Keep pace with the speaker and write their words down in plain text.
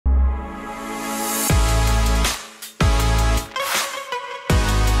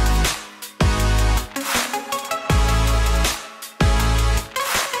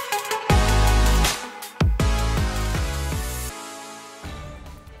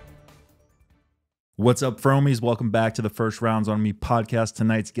What's up, Fromies? Welcome back to the First Rounds on Me podcast.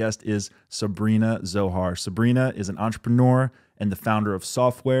 Tonight's guest is Sabrina Zohar. Sabrina is an entrepreneur and the founder of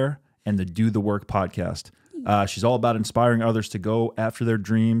Softwear and the Do the Work podcast. She's all about inspiring others to go after their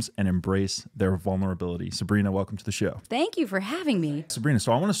dreams and embrace their vulnerability. Sabrina, welcome to the show. Thank you for having me. Sabrina,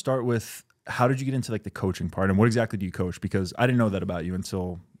 so I want to start with, how did you get into like the coaching part, and what exactly do you coach? Because I didn't know that about you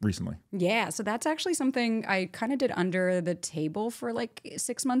until recently. Yeah, so that's actually something I kind of did under the table for like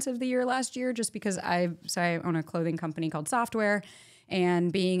 6 months of the year last year, just because I own a clothing company called Softwear,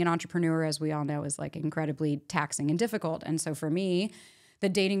 and being an entrepreneur, as we all know, is like incredibly taxing and difficult. And so for me, the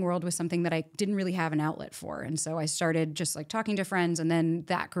dating world was something that I didn't really have an outlet for. And so I started just like talking to friends, and then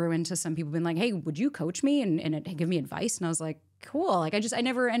that grew into some people being like, hey, would you coach me and give me advice? And I was like, cool. Like I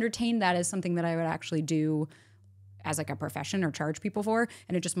never entertained that as something that I would actually do as like a profession or charge people for.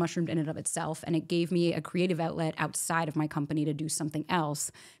 And it just mushroomed in and of itself. And it gave me a creative outlet outside of my company to do something else.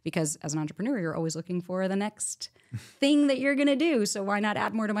 Because as an entrepreneur, you're always looking for the next thing that you're going to do. So why not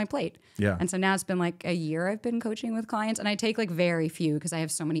add more to my plate? Yeah. And so now it's been like a year I've been coaching with clients, and I take like very few because I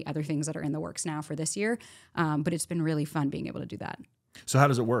have so many other things that are in the works now for this year. But it's been really fun being able to do that. So how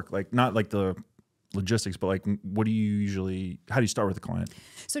does it work? Like, not like the logistics, but like, how do you start with a client?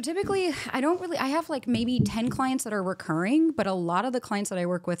 So typically I have like maybe 10 clients that are recurring, but a lot of the clients that I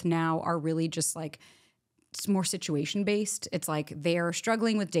work with now are really just like, it's more situation based. It's like they're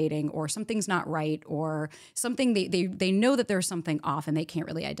struggling with dating, or something's not right, or something they know that there's something off and they can't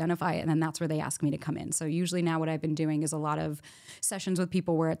really identify it. And then that's where they ask me to come in. So usually now what I've been doing is a lot of sessions with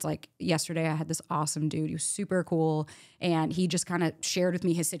people where it's like, yesterday I had this awesome dude. He was super cool. And he just kind of shared with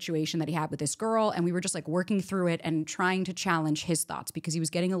me his situation that he had with this girl. And we were just like working through it and trying to challenge his thoughts, because he was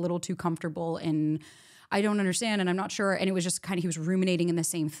getting a little too comfortable in, I don't understand and I'm not sure. And it was just kind of, he was ruminating in the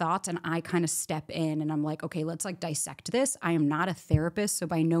same thoughts, and I kind of step in and I'm like, okay, let's like dissect this. I am not a therapist, so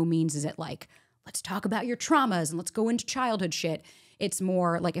by no means is it like, let's talk about your traumas and let's go into childhood shit. It's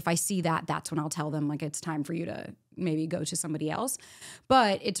more like, if I see that, that's when I'll tell them like, it's time for you to maybe go to somebody else.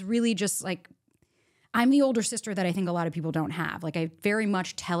 But it's really just like, I'm the older sister that I think a lot of people don't have. Like, I very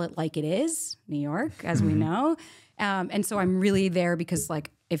much tell it like it is, New York, as we know. And so I'm really there because,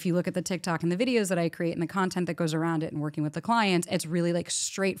 like, if you look at the TikTok and the videos that I create and the content that goes around it and working with the clients, it's really like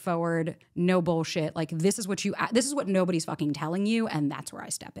straightforward, no bullshit. Like, this is what nobody's fucking telling you, and that's where I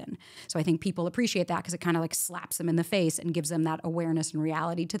step in. So I think people appreciate that because it kind of like slaps them in the face and gives them that awareness and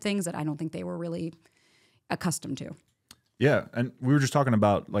reality to things that I don't think they were really accustomed to. Yeah, and we were just talking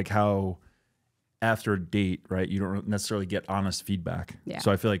about like how after a date, right, you don't necessarily get honest feedback. Yeah.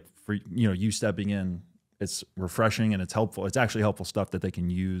 So I feel like for you stepping in, it's refreshing and it's helpful. It's actually helpful stuff that they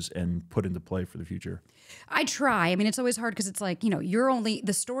can use and put into play for the future. I try. I mean, it's always hard because it's like, you're only,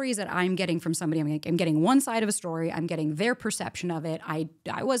 the stories that I'm getting from somebody, I'm getting one side of a story. I'm getting their perception of it. I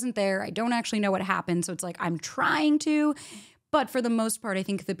wasn't there. I don't actually know what happened. So it's like, I'm trying to. But for the most part, I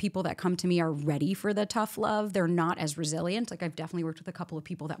think the people that come to me are ready for the tough love. They're not as resilient. Like, I've definitely worked with a couple of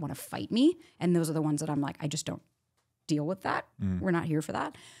people that want to fight me. And those are the ones that I'm like, I just don't deal with that. We're not here for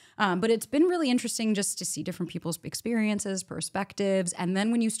that. But it's been really interesting just to see different people's experiences, perspectives. And then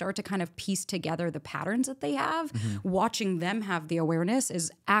when you start to kind of piece together the patterns that they have, watching them have the awareness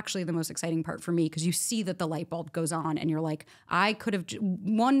is actually the most exciting part for me, because you see that the light bulb goes on and you're like, I could have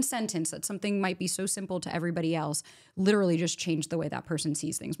one sentence that something might be so simple to everybody else literally just changed the way that person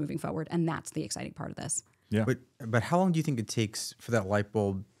sees things moving forward. And that's the exciting part of this. Yeah. But how long do you think it takes for that light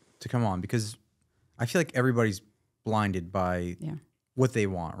bulb to come on? Because I feel like everybody's blinded by what they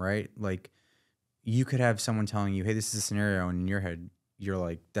want, right? Like, you could have someone telling you, hey, this is a scenario, and in your head, you're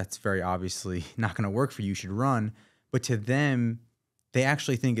like, that's very obviously not going to work for you. You should run. But to them, they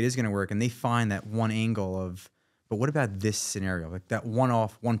actually think it is going to work, and they find that one angle of, but what about this scenario? Like that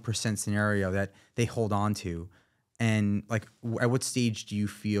one-off 1% scenario that they hold on to. And like, at what stage do you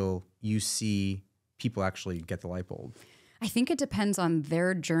feel you see people actually get the light bulb? I think it depends on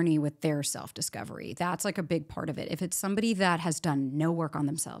their journey with their self-discovery. That's like a big part of it. If it's somebody that has done no work on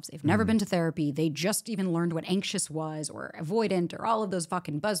themselves, they've never been to therapy, they just even learned what anxious was or avoidant or all of those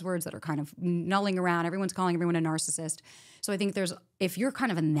fucking buzzwords that are kind of nulling around. Everyone's calling everyone a narcissist. So I think if you're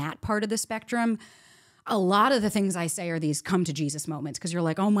kind of in that part of the spectrum, a lot of the things I say are these come to Jesus moments, because you're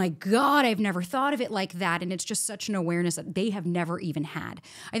like, oh my God, I've never thought of it like that. And it's just such an awareness that they have never even had.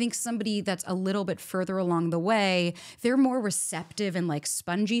 I think somebody that's a little bit further along the way, they're more receptive and like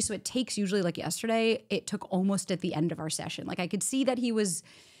spongy. So it takes usually, like yesterday, it took almost at the end of our session. Like, I could see that he was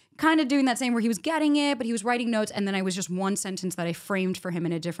kind of doing that same where he was getting it, but he was writing notes. And then I was just one sentence that I framed for him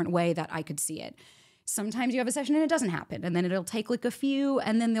in a different way that I could see it. Sometimes you have a session and it doesn't happen, and then it'll take like a few,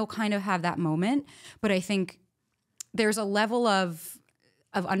 and then they'll kind of have that moment. But I think there's a level of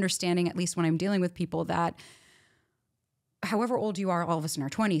of understanding, at least when I'm dealing with people, that however old you are, all of us in our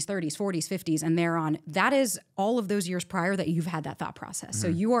 20s, 30s, 40s, 50s, and thereon, that is all of those years prior that you've had that thought process. So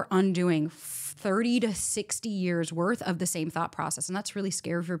you are undoing 30 to 60 years worth of the same thought process. And that's really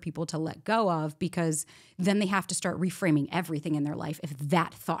scary for people to let go of, because then they have to start reframing everything in their life if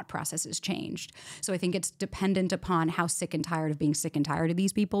that thought process is changed. So I think it's dependent upon how sick and tired of being sick and tired of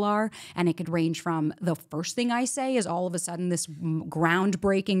these people are. And it could range from the first thing I say is all of a sudden this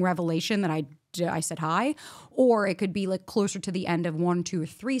groundbreaking revelation that I said hi, or it could be like closer to the end of 1, 2, or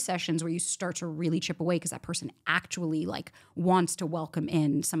 3 sessions where you start to really chip away because that person actually like wants to welcome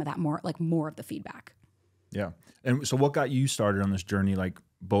in some of that more of the feedback. Yeah. And so what got you started on this journey? Like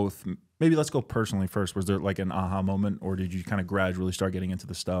both, maybe let's go personally first. Was there like an aha moment, or did you kind of gradually start getting into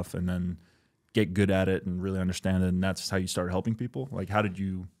the stuff and then get good at it and really understand it, and that's how you started helping people? Like how did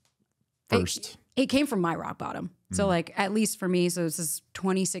you first? It came from my rock bottom. So like, at least for me, so this is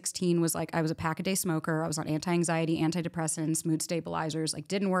 2016 was like, I was a pack-a-day smoker. I was on anti-anxiety, antidepressants, mood stabilizers, like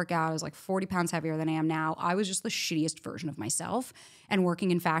didn't work out. I was like 40 pounds heavier than I am now. I was just the shittiest version of myself, and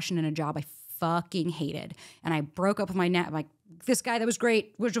working in fashion in a job I fucking hated. And I broke up with my like this guy that was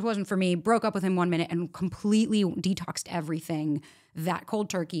great, which wasn't for me, broke up with him 1 minute and completely detoxed everything that cold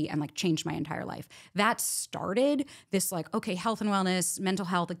turkey and like changed my entire life. That started this like, okay, health and wellness, mental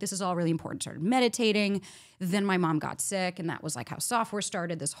health, like this is all really important. Started meditating. Then my mom got sick, and that was like how Softwear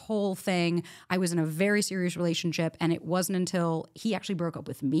started, this whole thing. I was in a very serious relationship, and it wasn't until he actually broke up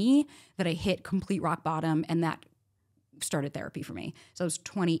with me that I hit complete rock bottom, and that started therapy for me. So it was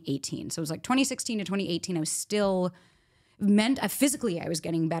 2018. So it was like 2016 to 2018. I was still physically I was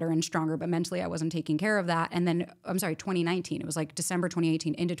getting better and stronger, but mentally I wasn't taking care of that. And then, 2019, it was like December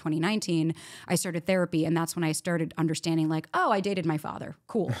 2018 into 2019, I started therapy. And that's when I started understanding like, oh, I dated my father.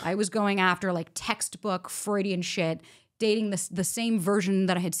 Cool. I was going after like textbook Freudian shit, dating the same version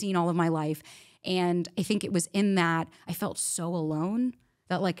that I had seen all of my life. And I think it was in that I felt so alone,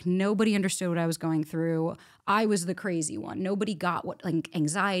 that like nobody understood what I was going through. I was the crazy one. Nobody got what like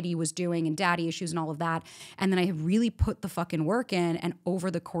anxiety was doing and daddy issues and all of that. And then I really put the fucking work in, and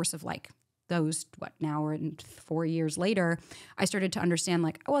over the course of like those, now we're in 4 years later, I started to understand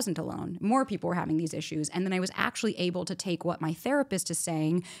like I wasn't alone. More people were having these issues. And then I was actually able to take what my therapist is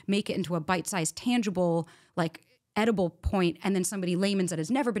saying, make it into a bite-sized, tangible, like edible point. And then somebody layman's that has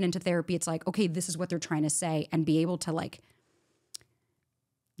never been into therapy, it's like, okay, this is what they're trying to say, and be able to like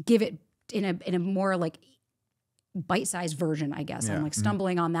give it in a more like bite-sized version, I guess. Yeah. I'm like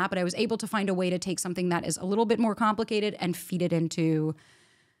stumbling on that, but I was able to find a way to take something that is a little bit more complicated and feed it into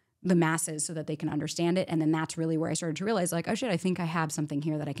the masses so that they can understand it. And then that's really where I started to realize like, oh shit, I think I have something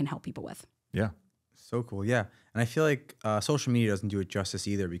here that I can help people with. Yeah. So cool. Yeah. And I feel like social media doesn't do it justice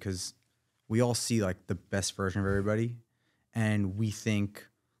either, because we all see like the best version of everybody, and we think,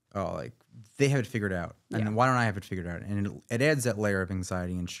 oh, like they have it figured out, and why don't I have it figured out? And it adds that layer of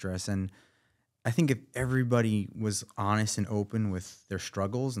anxiety and stress. And I think if everybody was honest and open with their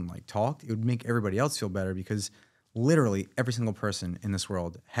struggles and like talked, it would make everybody else feel better, because literally every single person in this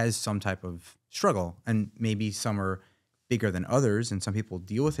world has some type of struggle, and maybe some are bigger than others, and some people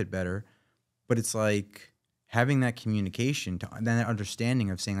deal with it better. But it's like having that communication, and then that understanding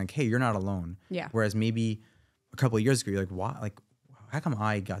of saying like, hey, you're not alone. Yeah. Whereas maybe a couple of years ago, you're like, why? Like, how come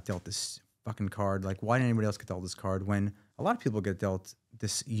I got dealt this fucking card? Like, why didn't anybody else get dealt this card, when a lot of people get dealt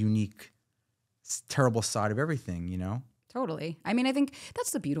this unique, terrible side of everything, you know? Totally. I mean, I think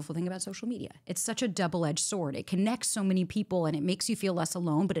that's the beautiful thing about social media. It's such a double-edged sword. It connects so many people, and it makes you feel less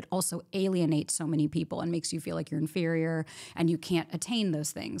alone, but it also alienates so many people and makes you feel like you're inferior and you can't attain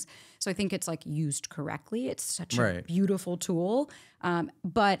those things. So I think it's like used correctly, it's such a beautiful tool.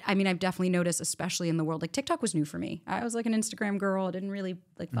 But I mean, I've definitely noticed, especially in the world, like TikTok was new for me. I was like an Instagram girl. I didn't really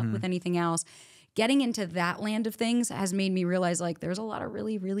like fuck with anything else. Getting into that land of things has made me realize like there's a lot of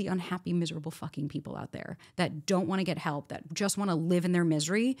really, really unhappy, miserable fucking people out there that don't want to get help, that just want to live in their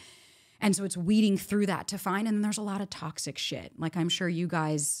misery. And so it's weeding through that to find, and then there's a lot of toxic shit. Like I'm sure you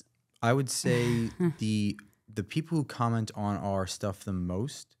guys. I would say the people who comment on our stuff the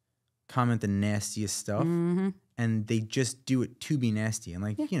most comment the nastiest stuff, and they just do it to be nasty. And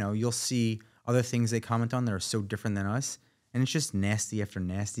like, you know, you'll see other things they comment on that are so different than us, and it's just nasty after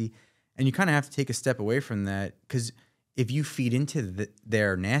nasty. And you kind of have to take a step away from that, because if you feed into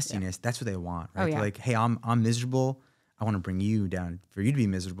their nastiness, that's what they want, right? They're like, hey, I'm miserable. I want to bring you down for you to be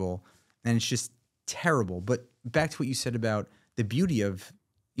miserable. And it's just terrible. But back to what you said about the beauty of,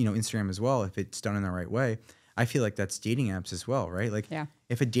 you know, Instagram as well, if it's done in the right way, I feel like that's dating apps as well, right? Like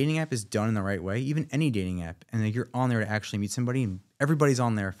if a dating app is done in the right way, even any dating app, and like you're on there to actually meet somebody and everybody's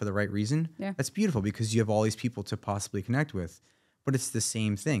on there for the right reason, that's beautiful, because you have all these people to possibly connect with. but it's the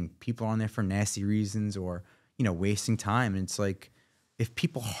same thing. People are on there for nasty reasons or, you know, wasting time. And it's like, if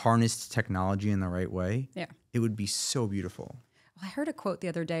people harnessed technology in the right way, it would be so beautiful. I heard a quote the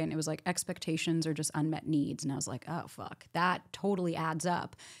other day and it was like, expectations are just unmet needs. And I was like, oh, fuck, that totally adds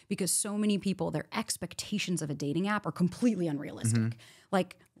up, because so many people, their expectations of a dating app are completely unrealistic.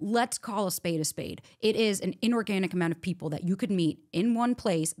 Like, let's call a spade a spade. It is an inorganic amount of people that you could meet in one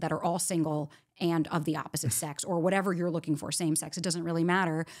place that are all single and of the opposite sex or whatever you're looking for, same sex, it doesn't really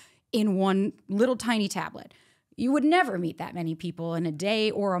matter, in one little tiny tablet. You would never meet that many people in a day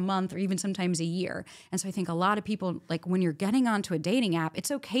or a month or even sometimes a year. And so I think a lot of people, like when you're getting onto a dating app,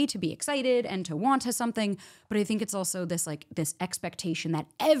 it's okay to be excited and to want to something, but I think it's also this like this expectation that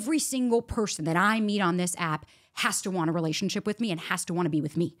every single person that I meet on this app has to want a relationship with me and has to want to be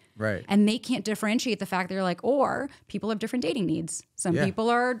with me. Right. And they can't differentiate the fact that they're like, or people have different dating needs. Some people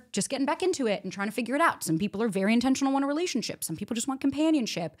are just getting back into it and trying to figure it out. Some people are very intentional, want a relationship. Some people just want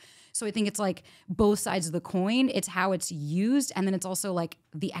companionship. So I think it's like both sides of the coin. It's how it's used. And then it's also like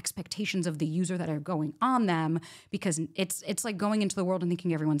the expectations of the user that are going on them, because it's like going into the world and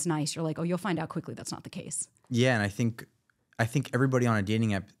thinking everyone's nice. You're like, oh, you'll find out quickly that's not the case. Yeah. And I think everybody on a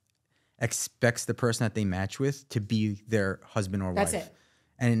dating app expects the person that they match with to be their husband or wife. That's it.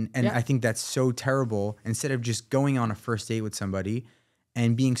 And I think that's so terrible. Instead of just going on a first date with somebody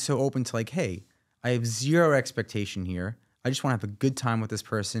and being so open to like, hey, I have zero expectation here. I just want to have a good time with this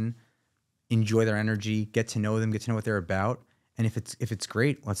person, enjoy their energy, get to know them, get to know what they're about. And if it's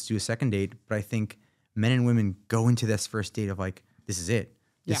great, let's do a second date. But I think men and women go into this first date of like, this is it.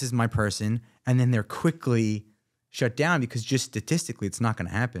 This is my person. And then they're quickly shut down because just statistically, it's not going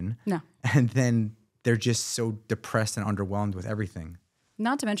to happen. No. And then they're just so depressed and underwhelmed with everything.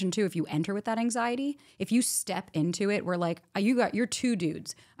 Not to mention, too, if you enter with that anxiety, if you step into it, we're like, you're two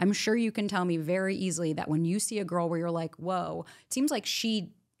dudes. I'm sure you can tell me very easily that when you see a girl where you're like, whoa, it seems like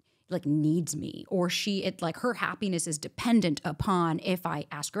she like needs me, or like her happiness is dependent upon if I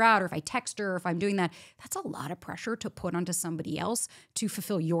ask her out or if I text her or if I'm doing that. That's a lot of pressure to put onto somebody else to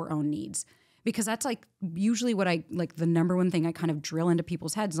fulfill your own needs. Because that's like usually what I like the number one thing I kind of drill into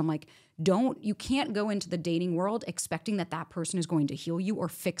people's heads. I'm like, you can't go into the dating world expecting that person is going to heal you or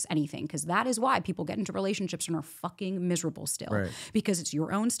fix anything. Because that is why people get into relationships and are fucking miserable still. Right. Because it's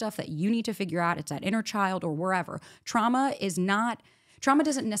your own stuff that you need to figure out. It's that inner child or wherever. Trauma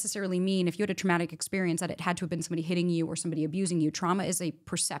doesn't necessarily mean if you had a traumatic experience that it had to have been somebody hitting you or somebody abusing you. Trauma is a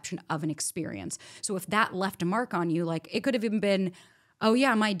perception of an experience. So if that left a mark on you, like it could have even been, oh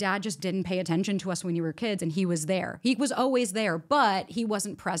yeah, my dad just didn't pay attention to us when you were kids and he was there. He was always there, but he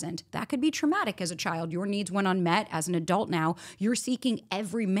wasn't present. That could be traumatic as a child. Your needs went unmet. As an adult now, you're seeking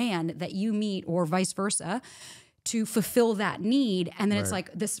every man that you meet or vice versa to fulfill that need. And then it's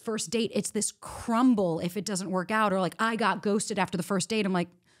like this first date, it's this crumble if it doesn't work out, or like I got ghosted after the first date. I'm like,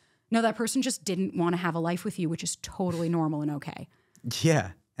 no, that person just didn't want to have a life with you, which is totally normal and okay. Yeah.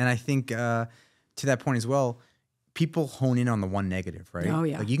 And I think to that point as well, people hone in on the one negative, right? Oh,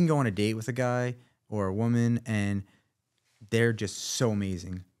 yeah. Like you can go on a date with a guy or a woman and they're just so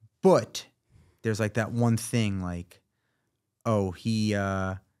amazing. But there's like that one thing like, oh, he's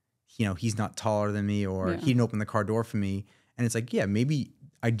not taller than me, or he didn't open the car door for me. And it's like, yeah, maybe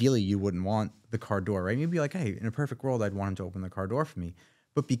ideally you wouldn't want the car door, right? Maybe like, hey, in a perfect world, I'd want him to open the car door for me.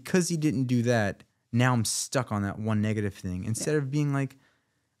 But because he didn't do that, now I'm stuck on that one negative thing. Instead of being like,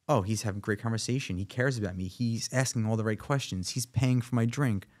 oh, he's having great conversation. He cares about me. He's asking all the right questions. He's paying for my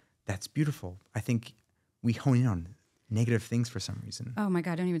drink. That's beautiful. I think we hone in on negative things for some reason. Oh my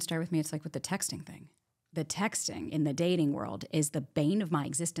God, don't even start with me. It's like with the texting thing. The texting in the dating world is the bane of my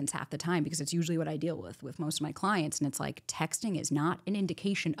existence half the time, because it's usually what I deal with most of my clients. And it's like texting is not an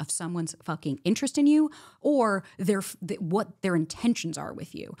indication of someone's fucking interest in you or what their intentions are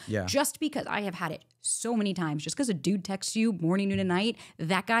with you. Yeah. Just because I have had it so many times, just because a dude texts you morning, noon, and night,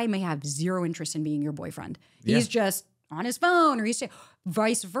 that guy may have zero interest in being your boyfriend. He's just on his phone, or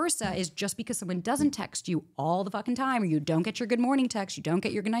vice versa, is just because someone doesn't text you all the fucking time, or you don't get your good morning text, you don't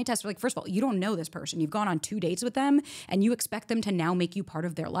get your good night text. Like, first of all, you don't know this person. You've gone on 2 dates with them and you expect them to now make you part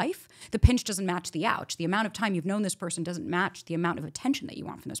of their life. The pinch doesn't match the ouch. The amount of time you've known this person doesn't match the amount of attention that you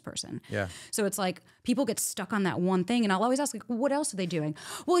want from this person. Yeah. So it's like people get stuck on that one thing, and I'll always ask, like, what else are they doing?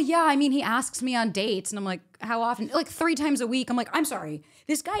 Well, yeah, I mean, he asks me on dates, and I'm like, how often? Like 3 times a week. I'm like, I'm sorry.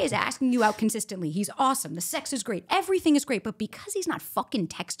 This guy is asking you out consistently. He's awesome. The sex is great. Everything is great. But because he's not fucking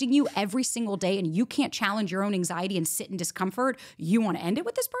texting you every single day and you can't challenge your own anxiety and sit in discomfort, you want to end it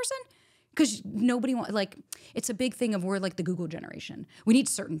with this person? Because nobody wants, like, it's a big thing of we're like the Google generation. We need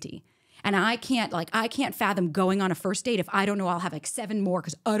certainty. And I can't fathom going on a first date if I don't know I'll have like 7 more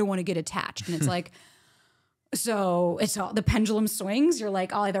because I don't want to get attached. And it's like, So it's all, the pendulum swings. You're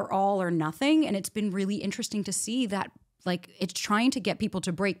like either all or nothing. And it's been really interesting to see that, like, it's trying to get people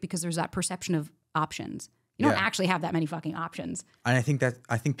to break because there's that perception of options. You don't actually have that many fucking options. And I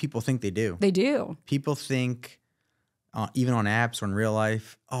think people think they do. They do. People think, even on apps or in real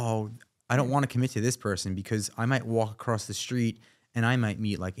life, oh, I don't want to commit to this person because I might walk across the street and I might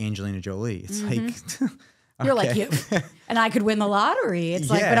meet like Angelina Jolie. It's like... You're like, you, and I could win the lottery. It's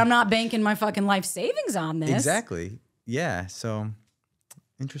like, but I'm not banking my fucking life savings on this. Exactly. Yeah. So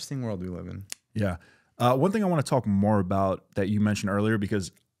interesting world we live in. Yeah. One thing I want to talk more about that you mentioned earlier,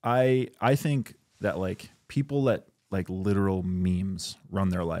 because I think that like people let like literal memes run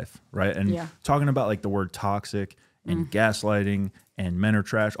their life, right? And talking about like the word toxic and gaslighting and men are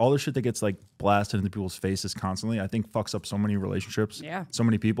trash, all this shit that gets like blasted into people's faces constantly, I think fucks up so many relationships, so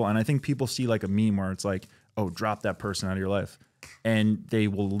many people. And I think people see like a meme where it's like, oh, drop that person out of your life. And they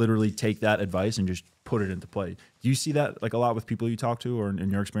will literally take that advice and just put it into play. Do you see that like a lot with people you talk to, or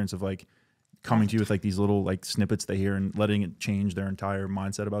in your experience of like coming to you with like these little like snippets they hear and letting it change their entire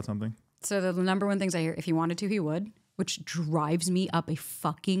mindset about something? So the number one things I hear, if he wanted to, he would, which drives me up a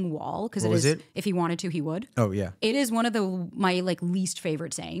fucking wall. Because it is, if he wanted to, he would. Oh, yeah. It is one of my like least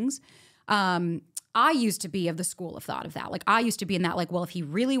favorite sayings. I used to be of the school of thought of that. Like I used to be in that like, well, if he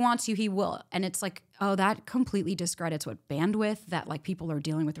really wants you, he will. And it's like, oh, that completely discredits what bandwidth that like people are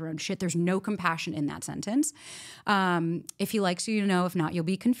dealing with their own shit. There's no compassion in that sentence. If he likes you, you know, if not, you'll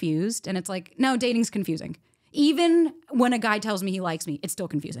be confused. And it's like, no, dating's confusing. Even when a guy tells me he likes me, it's still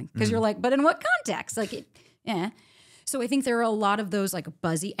confusing because you're like, but in what context? Like, So I think there are a lot of those like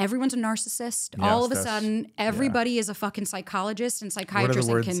buzzy, everyone's a narcissist. Yes, all of a sudden, everybody is a fucking psychologist and psychiatrist.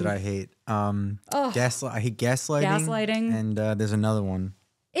 What are the words that I hate? I hate gaslighting. Gaslighting. And there's another one.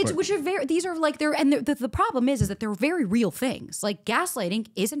 Which are very, these are like, the problem is that they're very real things. Like gaslighting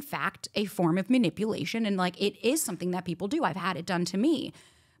is in fact a form of manipulation, and like it is something that people do. I've had it done to me,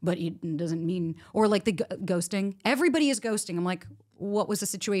 but it doesn't mean, or like the ghosting. Everybody is ghosting. I'm like, what was the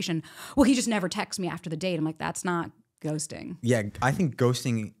situation? Well, he just never texts me after the date. I'm like, that's not ghosting. Yeah, I think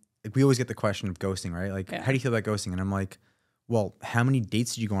ghosting, like we always get the question of ghosting, right? Like, how do you feel about ghosting? And I'm like, well, how many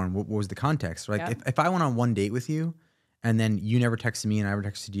dates did you go on? What was the context? Like, if I went on one date with you and then you never texted me and I never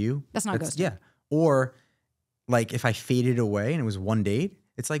texted you. That's not ghosting. Yeah. Or like if I faded away and it was one date,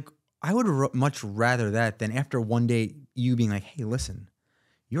 it's like, I would much rather that than after one date, you being like, hey, listen,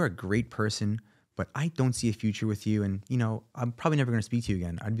 you're a great person, but I don't see a future with you. And, you know, I'm probably never going to speak to you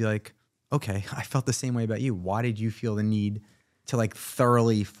again. I'd be like, okay, I felt the same way about you. Why did you feel the need to like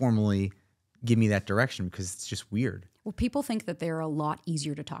thoroughly, formally give me that direction? Because it's just weird. Well, people think that they're a lot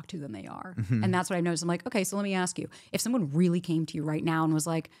easier to talk to than they are. And that's what I've noticed. I'm like, okay, so let me ask you. If someone really came to you right now and was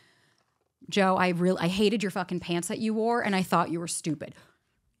like, Joe, I hated your fucking pants that you wore and I thought you were stupid.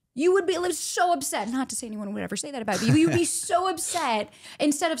 You would be so upset. Not to say anyone would ever say that about you. You'd be so upset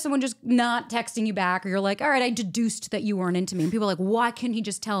instead of someone just not texting you back, or you're like, all right, I deduced that you weren't into me. And people are like, why couldn't he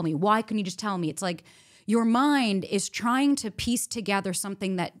just tell me? Why couldn't he just tell me? It's like your mind is trying to piece together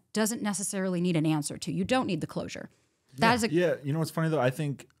something that doesn't necessarily need an answer to. You don't need the closure. You know what's funny though? I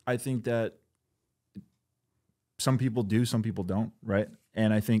think that some people do, some people don't, right?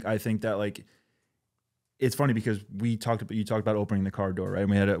 And I think that like, it's funny because you talked about opening the car door, right?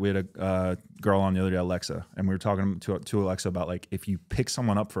 And we had a girl on the other day, Alexa, and we were talking to Alexa about like, if you pick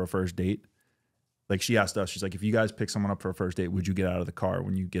someone up for a first date, like she asked us, she's like, if you guys pick someone up for a first date, would you get out of the car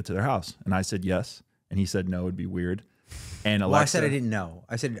when you get to their house? And I said yes, and he said no, it'd be weird. And Alexa, well, I said I didn't know.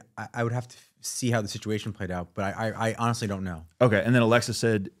 I said I would have to see how the situation played out, but I honestly don't know. Okay, and then Alexa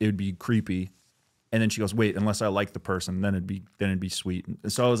said it would be creepy. And then she goes, wait, unless I like the person, then it'd be sweet.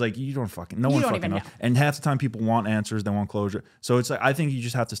 And so I was like, no one fucking knows. And half the time people want answers, they want closure. So it's like, I think you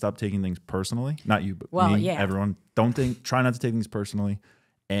just have to stop taking things personally. Not you, but me, everyone. Try not to take things personally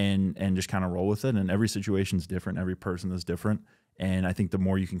and just kind of roll with it. And every situation is different. Every person is different. And I think the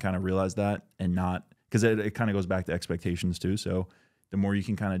more you can kind of realize that and not, because it kind of goes back to expectations too. So the more you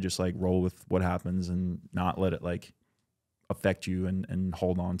can kind of just like roll with what happens and not let it like affect you and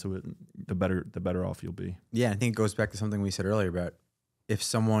hold on to it, the better off you'll be. Yeah, I think it goes back to something we said earlier about if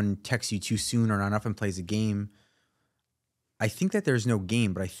someone texts you too soon or not enough and plays a game. I think that there's no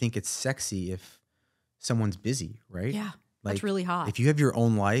game, but I think it's sexy if someone's busy, right? Yeah, like, that's really hot. If you have your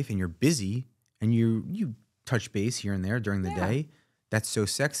own life and you're busy and you touch base here and there during the day, that's so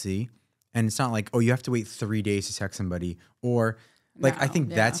sexy. And it's not like, oh, you have to wait 3 days to text somebody, or like I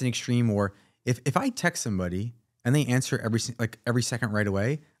think that's an extreme. Or if I text somebody and they answer every second right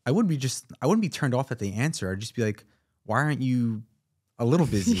away, I wouldn't be turned off that they answer. I'd just be like, why aren't you a little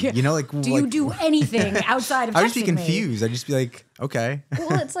busy? You know, like, do you do anything outside of texting me? I'd just be confused. I'd just be like, okay.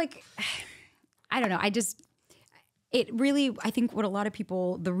 Well, it's like, I don't know. It really, I think what a lot of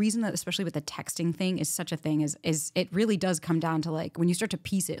people, the reason that especially with the texting thing is such a thing is it really does come down to like when you start to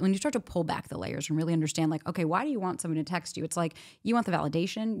piece it, when you start to pull back the layers and really understand like, okay, why do you want someone to text you? It's like you want the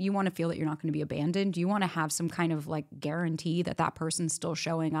validation. You want to feel that you're not going to be abandoned. You want to have some kind of like guarantee that that person's still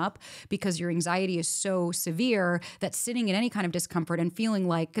showing up because your anxiety is so severe that sitting in any kind of discomfort and feeling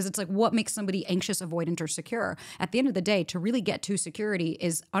like, because it's like what makes somebody anxious, avoidant, or secure? At the end of the day, to really get to security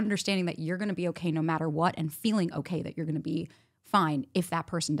is understanding that you're going to be okay no matter what and feeling okay that you're going to be fine if that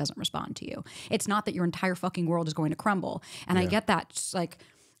person doesn't respond to you. It's not that your entire fucking world is going to crumble. And I get that. It's like,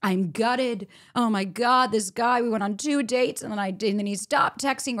 I'm gutted. Oh my God, this guy, we went on 2 dates and then he stopped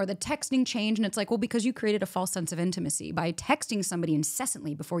texting or the texting changed. And it's like, well, because you created a false sense of intimacy by texting somebody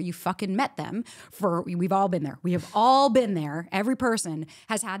incessantly before you fucking met them. We've all been there. We have all been there. Every person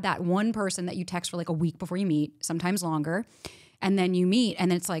has had that one person that you text for like a week before you meet, sometimes longer. And then you meet and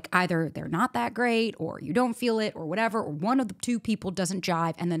then it's like either they're not that great or you don't feel it or whatever, or one of the two people doesn't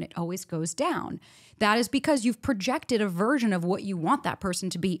jive and then it always goes down. That is because you've projected a version of what you want that person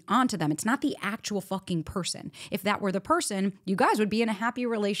to be onto them. It's not the actual fucking person. If that were the person, you guys would be in a happy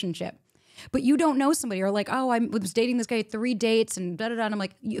relationship. But you don't know somebody or like, oh, I was dating this guy 3 dates and da-da-da. And I'm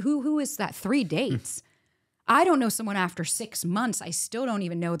like, who is that 3 dates? I don't know someone after 6 months. I still don't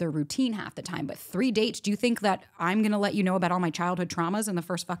even know their routine half the time. But 3 dates, do you think that I'm going to let you know about all my childhood traumas in the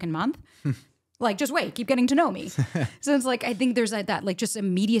first fucking month? Like, just wait, keep getting to know me. So it's like, I think there's that like just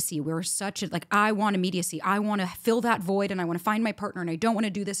immediacy. We're such a, like, I want immediacy. I want to fill that void and I want to find my partner and I don't want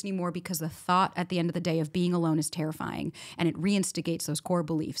to do this anymore because the thought at the end of the day of being alone is terrifying. And it reinstigates those core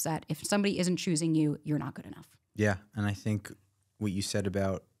beliefs that if somebody isn't choosing you, you're not good enough. Yeah. And I think what you said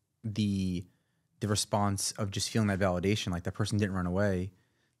about the response of just feeling that validation, like that person didn't run away,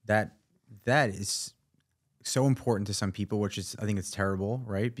 that is so important to some people, which is, I think it's terrible,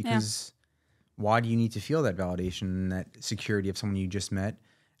 right? Because why do you need to feel that validation and that security of someone you just met?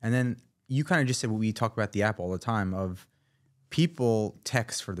 And then you kind of just said what we talk about the app all the time of people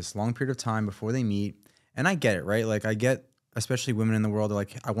text for this long period of time before they meet. And I get it, right? Like I get, especially women in the world are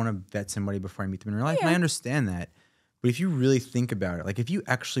like, I want to vet somebody before I meet them in real life. And I understand that. But if you really think about it, like if you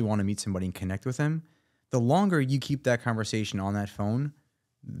actually want to meet somebody and connect with them, the longer you keep that conversation on that phone,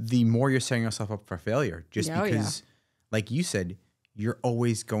 the more you're setting yourself up for failure. Just because, like you said, you're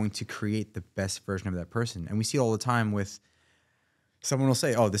always going to create the best version of that person. And we see it all the time with someone will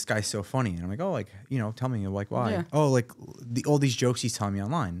say, oh, this guy's so funny. And I'm like, oh, like, you know, tell me like why? Yeah. Oh, like all these jokes he's telling me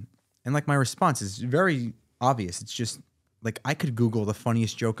online. And like my response is very obvious. It's just like I could Google the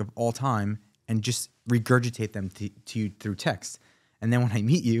funniest joke of all time and just regurgitate them to you through text. And then when I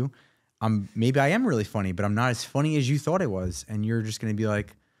meet you, maybe I am really funny, but I'm not as funny as you thought I was. And you're just going to be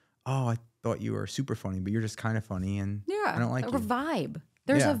like, oh, I thought you were super funny, but you're just kind of funny. And I don't like you. A vibe.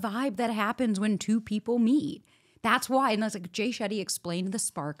 There's a vibe that happens when two people meet. That's why. And that's like Jay Shetty explained the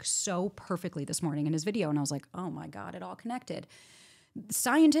spark so perfectly this morning in his video. And I was like, oh my God, it all connected.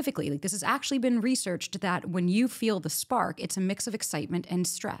 Scientifically, like this has actually been researched that when you feel the spark, it's a mix of excitement and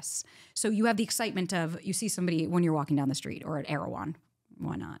stress. So you have the excitement of, you see somebody when you're walking down the street or at Erewhon.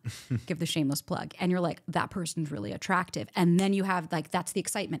 Why not? Give the shameless plug. And you're like, that person's really attractive. And then you have like, that's the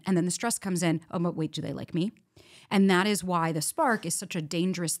excitement. And then the stress comes in. Oh, but wait, do they like me? And that is why the spark is such a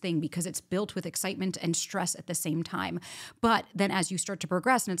dangerous thing because it's built with excitement and stress at the same time. But then as you start to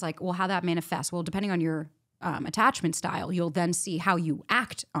progress and it's like, well, how that manifests? Well, depending on your attachment style, you'll then see how you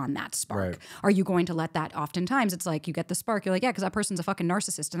act on that spark. Right. Are you going to let that? Oftentimes it's like you get the spark, you're like, yeah, because that person's a fucking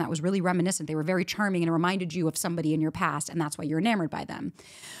narcissist and that was really reminiscent. They were very charming and it reminded you of somebody in your past and that's why you're enamored by them.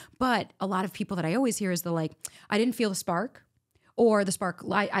 But a lot of people that I always hear is the like, I didn't feel the spark or the spark,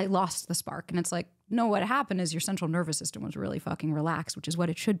 I lost the spark. And it's like, no, what happened is your central nervous system was really fucking relaxed, which is what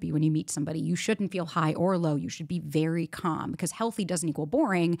it should be when you meet somebody. You shouldn't feel high or low. You should be very calm because healthy doesn't equal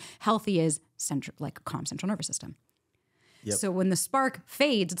boring. Healthy is like a calm central nervous system. Yep. So when the spark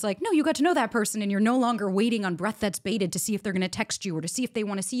fades, it's like, no, you got to know that person and you're no longer waiting on breath that's bated to see if they're going to text you or to see if they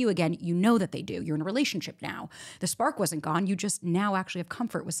want to see you again. You know that they do. You're in a relationship now. The spark wasn't gone. You just now actually have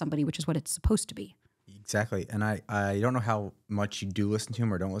comfort with somebody, which is what it's supposed to be. Exactly. And I don't know how much you do listen to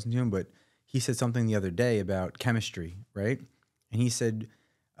him or don't listen to him, but he said something the other day about chemistry, right? And he said,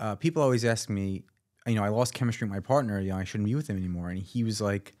 people always ask me, you know, I lost chemistry with my partner, you know, I shouldn't be with him anymore. And he was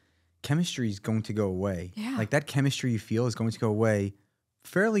like, chemistry is going to go away. Yeah. Like that chemistry you feel is going to go away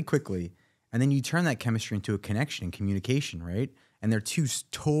fairly quickly. And then you turn that chemistry into a connection and communication, right? And they're two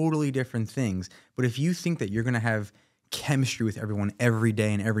totally different things. But if you think that you're going to have chemistry with everyone every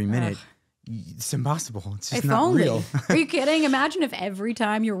day and every minute, it's impossible. It's just not real. Are you kidding? Imagine if every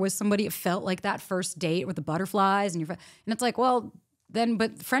time you're with somebody, it felt like that first date with the butterflies and it's like, well, then,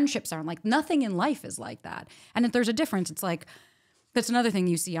 but friendships aren't like, nothing in life is like that. And if there's a difference, it's like, that's another thing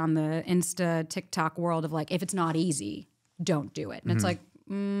you see on the Insta, TikTok world of like, if it's not easy, don't do it. And it's like,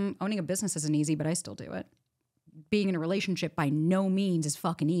 owning a business isn't easy, but I still do it. Being in a relationship by no means is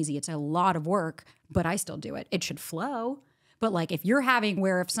fucking easy. It's a lot of work, but I still do it. It should flow. But like if you're having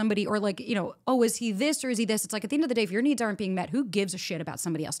where if somebody or like, you know, oh, is he this or is he this? It's like at the end of the day, if your needs aren't being met, who gives a shit about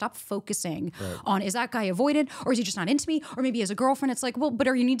somebody else? Stop focusing on, is that guy avoidant or is he just not into me? Or maybe he has a girlfriend. It's like, well, but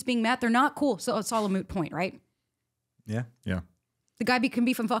are your needs being met? They're not. Cool. So it's all a moot point, right? Yeah. Yeah. The guy can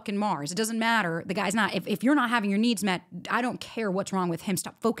be from fucking Mars. It doesn't matter. The guy's not. If you're not having your needs met, I don't care what's wrong with him.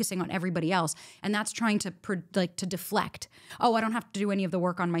 Stop focusing on everybody else. And that's trying to to deflect. Oh, I don't have to do any of the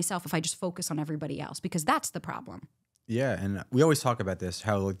work on myself if I just focus on everybody else, because that's the problem. Yeah, and we always talk about this,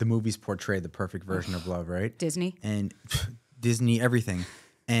 how like the movies portray the perfect version of love, right? Disney. And Disney, everything.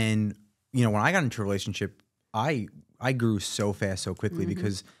 And, you know, when I got into a relationship, I grew so fast, so quickly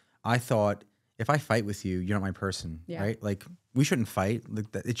because I thought, if I fight with you, you're not my person, right? Like, we shouldn't fight. Like,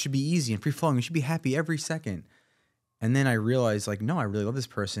 it should be easy and free-flowing. We should be happy every second. And then I realized, like, no, I really love this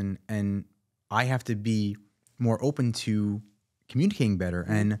person, and I have to be more open to communicating better.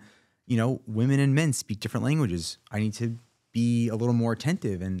 And, you know, women and men speak different languages. I need to be a little more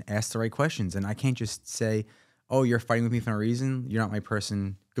attentive and ask the right questions. And I can't just say, oh, you're fighting with me for no reason. You're not my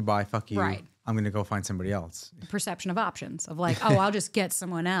person. Goodbye. Fuck you. Right. I'm going to go find somebody else. Perception of options of like, oh, I'll just get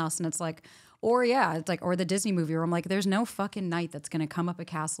someone else. And it's like, or yeah, it's like, or the Disney movie where I'm like, there's no fucking knight that's going to come up a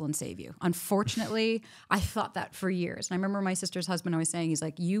castle and save you. Unfortunately, I thought that for years. And I remember my sister's husband always saying, he's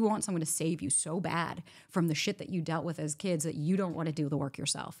like, you want someone to save you so bad from the shit that you dealt with as kids that you don't want to do the work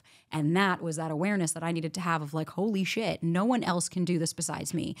yourself. And that was that awareness that I needed to have of like, holy shit, no one else can do this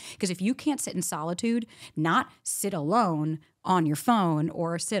besides me. Because if you can't sit in solitude, not sit alone on your phone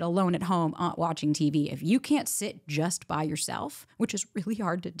or sit alone at home watching TV, if you can't sit just by yourself, which is really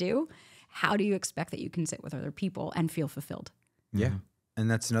hard to do, how do you expect that you can sit with other people and feel fulfilled? Yeah.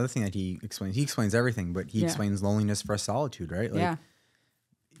 And that's another thing that he explains. He explains everything, but he explains loneliness versus solitude, right? Like,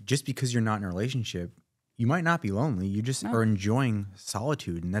 just because you're not in a relationship, you might not be lonely. You just are enjoying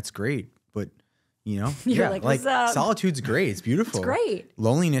solitude, and that's great. But, you know, You're like, what's up? Solitude's great. It's beautiful. It's great.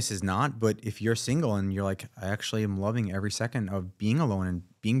 Loneliness is not, but if you're single and you're like, I actually am loving every second of being alone and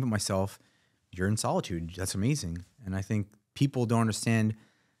being with myself, you're in solitude. That's amazing. And I think people don't understand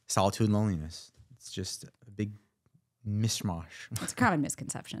solitude and loneliness. It's just a big mishmash. It's a common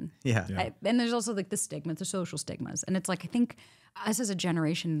misconception. Yeah. And there's also like the stigma, the social stigmas. And it's like, I think us as a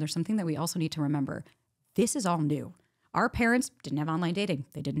generation, there's something that we also need to remember. This is all new. Our parents didn't have online dating.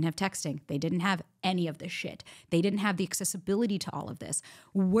 They didn't have texting. They didn't have any of this shit. They didn't have the accessibility to all of this.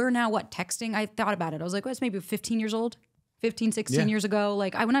 We're now texting? I thought about it. I was like, well, it's maybe 15 years old. 15, 16 years ago,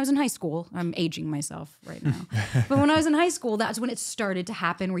 like when I was in high school, I'm aging myself right now. But when I was in high school, that's when it started to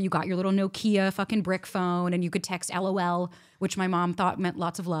happen, where you got your little Nokia fucking brick phone and you could text LOL, which my mom thought meant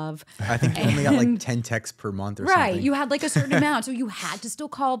lots of love. I think you only got like 10 texts per month or something. Right. You had like a certain amount. So you had to still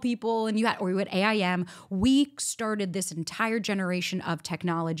call people and you had AIM. We started this entire generation of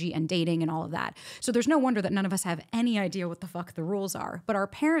technology and dating and all of that. So there's no wonder that none of us have any idea what the fuck the rules are. But our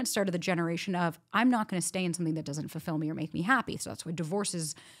parents started the generation of, I'm not going to stay in something that doesn't fulfill me or make me happy. So that's why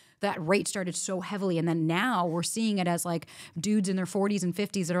divorces, that rate started so heavily. And then now we're seeing it as like dudes in their 40s and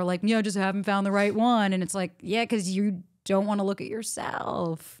 50s that are like, yeah, just haven't found the right one. And it's like, yeah, because you don't want to look at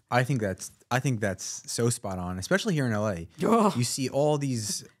yourself. I think that's so spot on, especially here in LA. Oh. You see all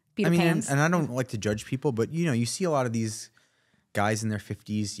these, and I don't like to judge people, but you know, you see a lot of these guys in their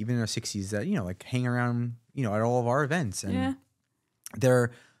 50s, even in their 60s that, you know, like hang around, you know, at all of our events, and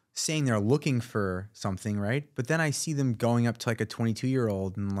they're saying they're looking for something, right? But then I see them going up to like a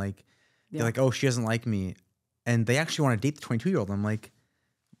 22-year-old and like, they're like, oh, she doesn't like me. And they actually want to date the 22-year-old. I'm like,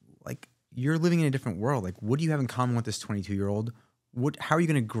 you're living in a different world. Like, what do you have in common with this 22-year-old? How are you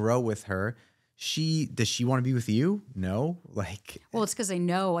going to grow with her? Does she want to be with you? No. Well, it's because they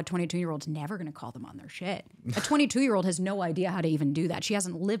know a 22-year-old's never going to call them on their shit. A 22-year-old has no idea how to even do that. She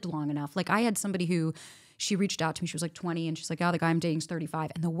hasn't lived long enough. Like, I had somebody who, she reached out to me. She was like 20, and she's like, oh, the guy I'm dating is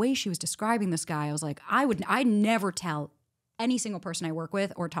 35. And the way she was describing this guy, I was like, I'd never tell any single person I work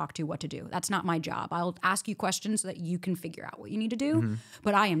with or talk to what to do. That's not my job. I'll ask you questions so that you can figure out what you need to do.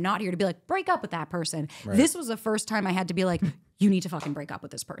 But I am not here to be like, break up with that person. Right. This was the first time I had to be like, you need to fucking break up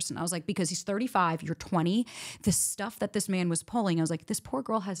with this person. I was like, because he's 35, you're 20. The stuff that this man was pulling, I was like, this poor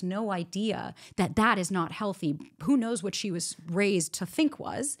girl has no idea that that is not healthy. Who knows what she was raised to think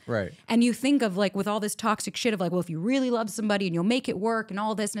was. Right. And you think of like, with all this toxic shit of like, well, if you really love somebody and you'll make it work and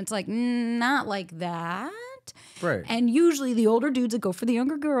all this. And it's like, not like that. Right. And usually the older dudes that go for the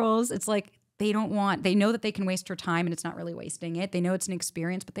younger girls, it's like, they know that they can waste her time and it's not really wasting it. They know it's an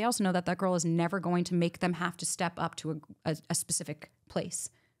experience, but they also know that that girl is never going to make them have to step up to a specific place.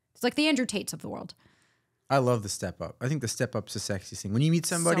 It's like the Andrew Tates of the world. I love the step up. I think the step up's the sexiest thing. When you meet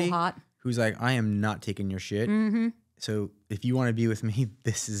somebody So hot. who's like, I am not taking your shit. So if you want to be with me,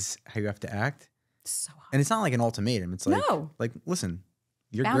 this is how you have to act. So hot. And it's not like an ultimatum. It's like, No. like, listen,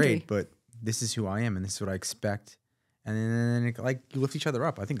 you're Boundary. great, but this is who I am and this is what I expect. And then like you lift each other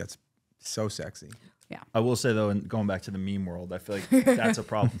up. I think that's so sexy. Yeah. I will say though, and going back to the meme world, I feel like that's a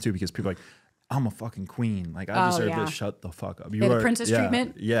problem too, because people are like, I'm a fucking queen. Like I deserve this. Shut the fuck up. You the princess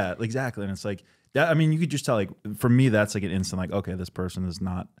treatment. Yeah, exactly. And it's like that. I mean, you could just tell. Like for me, that's like an instant. Like, okay, this person is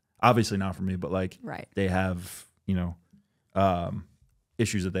not obviously not for me, but like they have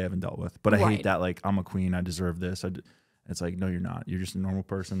issues that they haven't dealt with. But I hate that. Like I'm a queen. I deserve this. It's like, no, you're not. You're just a normal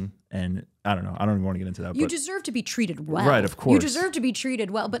person. And I don't know. I don't even want to get into that. You deserve to be treated well. Right, of course. You deserve to be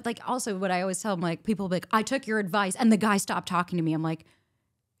treated well. But like also what I always tell them, like people be like, I took your advice and the guy stopped talking to me. I'm like,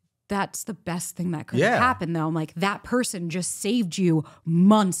 that's the best thing that could have happened though. I'm like, that person just saved you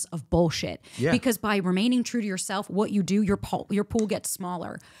months of bullshit. Yeah. Because by remaining true to yourself, what you do, your pool gets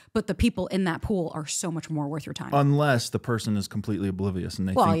smaller. But the people in that pool are so much more worth your time. Unless the person is completely oblivious and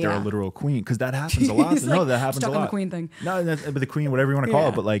they think they're a literal queen. Because that happens a lot. No, that happens a lot. Stuck on the queen thing. No, but the queen, whatever you want to call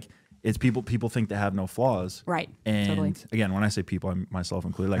it. But like, it's people think they have no flaws. Right. And again, when I say people, I'm myself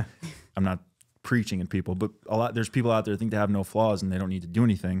included. Like, I'm not preaching at people, but there's people out there that think they have no flaws and they don't need to do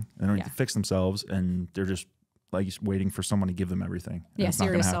anything. They don't need to fix themselves, and they're just like waiting for someone to give them everything. Yeah,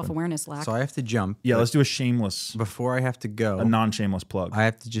 serious self-awareness lack. So I have to jump. Yeah, let's do a shameless. Before I have to go, a non-shameless plug. I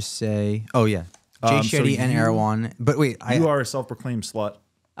have to just say, Jay Shetty and Erwan. But wait, you are a self-proclaimed slut.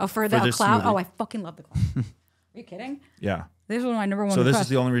 Oh, for the clout? Oh, I fucking love the clout. Are you kidding? Yeah. This was my number one. So this is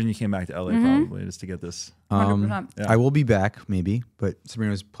the only reason you came back to LA, probably, is to get this. 100%. I will be back, maybe. But Sabrina,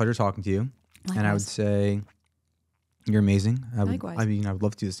 it was a pleasure talking to you. Likewise. And I would say you're amazing. Likewise. I would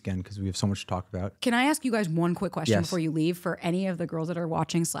love to do this again because we have so much to talk about. Can I ask you guys one quick question before you leave for any of the girls that are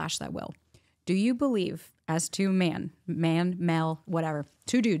watching / that will? Do you believe, as two male, whatever,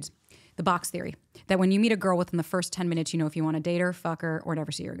 two dudes, the box theory, that when you meet a girl within the first 10 minutes, you know if you want to date her, fuck her, or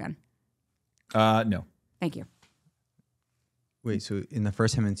never see her again? No. Thank you. Wait, so in the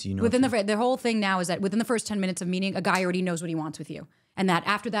first 10 minutes, you know? The whole thing now is that within the first 10 minutes of meeting, a guy already knows what he wants with you. And that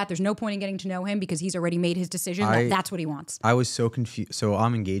after that, there's no point in getting to know him because he's already made his decision that that's what he wants. I was so confused. So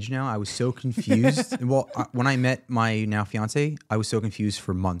I'm engaged now. I was so confused. Well, when I met my now fiance, I was so confused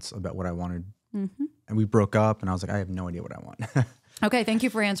for months about what I wanted. And we broke up and I was like, I have no idea what I want. Okay, thank you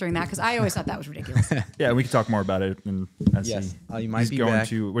for answering that because I always thought that was ridiculous. Yeah, we can talk more about it. And yes, you might He's be going back.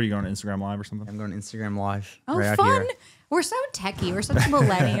 to, where are you going, to Instagram Live or something? I'm going to Instagram Live. Oh, right fun. Out here. We're so techie. We're such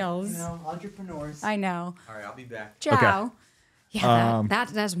millennials. Entrepreneurs. I know. All right, I'll be back. Ciao. Okay. Yeah,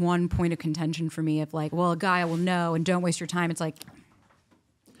 that's one point of contention for me of like, well, a guy will know and don't waste your time. It's like.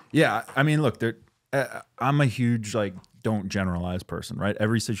 Yeah, I mean, look, I'm a huge, like, don't generalize person, right?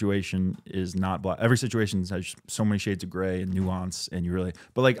 Every situation is not black. Every situation has so many shades of gray and nuance, and you really,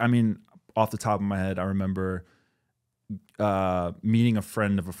 but like, I mean, off the top of my head, I remember meeting a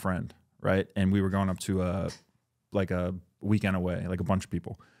friend of a friend, right? And we were going up to a weekend away, like a bunch of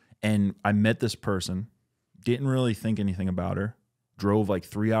people. And I met this person, didn't really think anything about her, drove like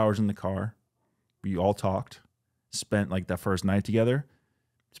 3 hours in the car. We all talked, spent like that first night together,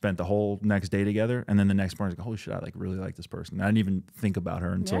 spent the whole next day together. And then the next morning, I was like, holy shit, I like really like this person. I didn't even think about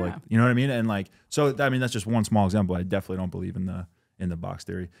her until like, you know what I mean? And like, so, I mean, that's just one small example. I definitely don't believe in the box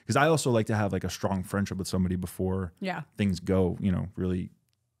theory. Because I also like to have like a strong friendship with somebody before things go, really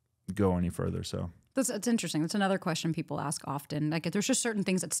go any further. So it's interesting. That's another question people ask often. Like, there's just certain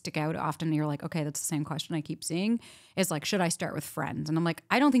things that stick out often. And you're like, okay, that's the same question I keep seeing. Is like, should I start with friends? And I'm like,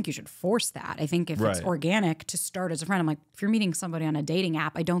 I don't think you should force that. I think if it's organic to start as a friend, I'm like, if you're meeting somebody on a dating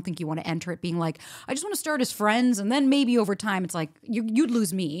app, I don't think you want to enter it being like, I just want to start as friends, and then maybe over time, it's like you'd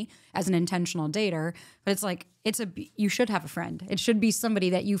lose me as an intentional dater. But it's like you should have a friend. It should be somebody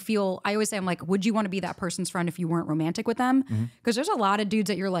that you feel. I always say, I'm like, would you want to be that person's friend if you weren't romantic with them? Because there's a lot of dudes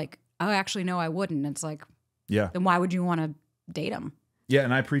that you're like, oh, actually, no, I wouldn't. It's like, then why would you want to date them? Yeah,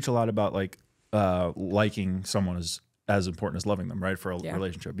 and I preach a lot about like liking someone is as important as loving them, right? For a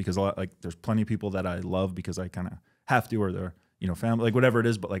relationship, because a lot, like there's plenty of people that I love because I kind of have to, or they're family, like whatever it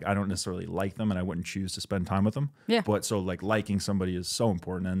is, but like I don't necessarily like them, and I wouldn't choose to spend time with them. Yeah. But so like liking somebody is so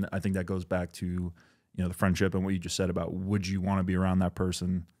important, and I think that goes back to the friendship and what you just said about would you want to be around that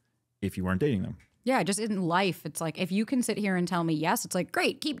person if you weren't dating them? Yeah, just in life, it's like if you can sit here and tell me yes, it's like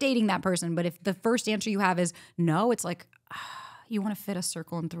great, keep dating that person. But if the first answer you have is no, it's like you want to fit a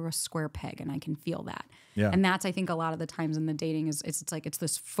circle in through a square peg, and I can feel that. Yeah. And that's, I think, a lot of the times in the dating is it's like it's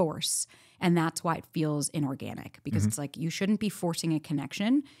this force, and that's why it feels inorganic, because it's like you shouldn't be forcing a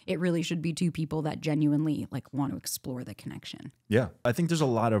connection. It really should be two people that genuinely like want to explore the connection. Yeah. I think there's a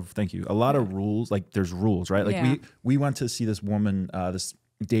lot of rules. Like there's rules, right? Like we went to see this woman, this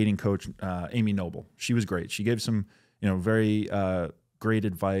dating coach, Amy Noble. She was great. She gave some, very great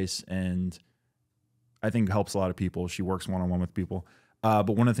advice, and I think helps a lot of people. She works one-on-one with people. But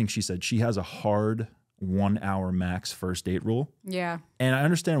one of the things she said, she has a hard 1 hour max first date rule. Yeah. And I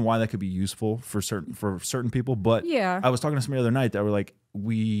understand why that could be useful for certain people. But yeah, I was talking to somebody the other night that were like,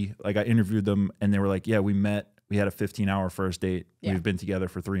 I interviewed them, and they were like, yeah, we met, we had a 15-hour first date. Yeah. We've been together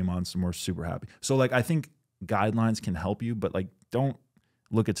for 3 months, and we're super happy. So like, I think guidelines can help you, but like, don't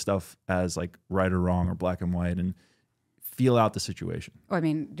look at stuff as like right or wrong or black and white, and feel out the situation. I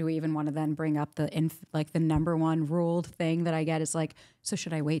mean, do we even want to then bring up the number one ruled thing that I get is like, so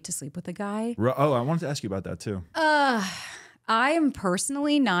should I wait to sleep with a guy? Oh, I wanted to ask you about that too. I am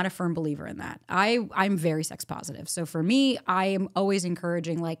personally not a firm believer in that. I'm very sex positive. So for me, I am always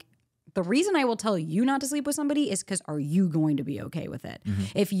encouraging, like, the reason I will tell you not to sleep with somebody is because are you going to be okay with it? Mm-hmm.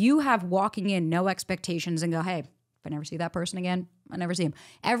 If you have walking in no expectations and go, hey, if I never see that person again, I never see him.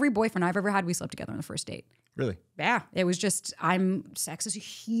 Every boyfriend I've ever had, we slept together on the first date. Really? Yeah. It was just, sex is a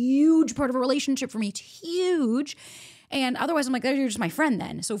huge part of a relationship for me. It's huge. And otherwise I'm like, you're just my friend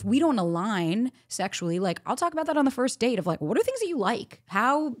then. So if we don't align sexually, like I'll talk about that on the first date of like, what are things that you like?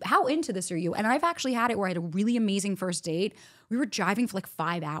 How into this are you? And I've actually had it where I had a really amazing first date. We were jiving for like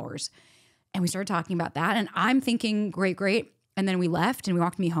 5 hours and we started talking about that. And I'm thinking, great. And then we left and we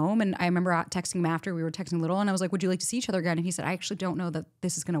walked me home. And I remember texting him after, we were texting a little, and I was like, would you like to see each other again? And he said, I actually don't know that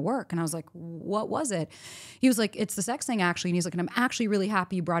this is going to work. And I was like, what was it? He was like, it's the sex thing actually. And he's like, and I'm actually really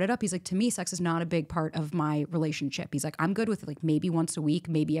happy you brought it up. He's like, to me, sex is not a big part of my relationship. He's like, I'm good with it, like maybe once a week,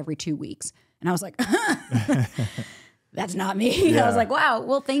 maybe every 2 weeks. And I was like, that's not me. Yeah. I was like, wow,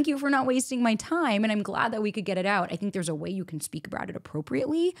 well, thank you for not wasting my time. And I'm glad that we could get it out. I think there's a way you can speak about it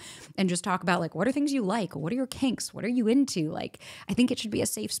appropriately and just talk about like, what are things you like? What are your kinks? What are you into? Like, I think it should be a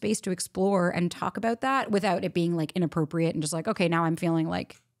safe space to explore and talk about that without it being like inappropriate and just like, okay, now I'm feeling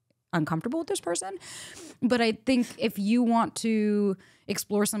like uncomfortable with this person. But I think if you want to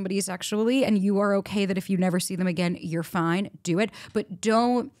explore somebody sexually and you are okay that if you never see them again, you're fine, do it. But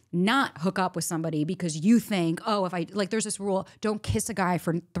don't not hook up with somebody because you think, oh, if I, like, there's this rule, don't kiss a guy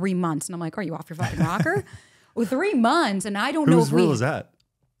for 3 months. And I'm like, are you off your fucking rocker? Well, 3 months, and I don't know. Whose rule is that?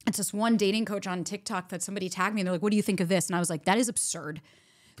 It's this one dating coach on TikTok that somebody tagged me and they're like, what do you think of this? And I was like, that is absurd.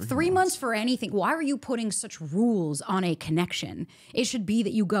 3 months for anything. Why are you putting such rules on a connection? It should be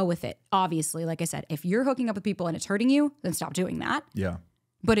that you go with it. Obviously, like I said, if you're hooking up with people and it's hurting you, then stop doing that. Yeah.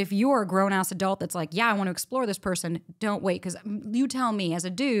 But if you're a grown-ass adult that's like, yeah, I want to explore this person, don't wait. Because you tell me as a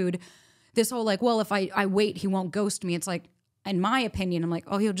dude, this whole like, well, if I wait, he won't ghost me. It's like, in my opinion, I'm like,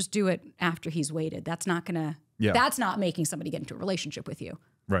 oh, he'll just do it after he's waited. That's not going to, that's not making somebody get into a relationship with you.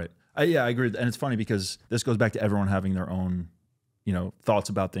 Right. Yeah, I agree. And it's funny because this goes back to everyone having their own, thoughts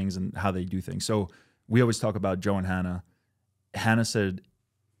about things and how they do things. So we always talk about Joe and Hannah. Hannah said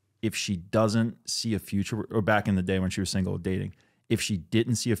if she doesn't see a future, or back in the day when she was single dating, if she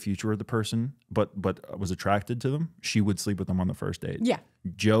didn't see a future with the person, but was attracted to them, she would sleep with them on the first date. Yeah.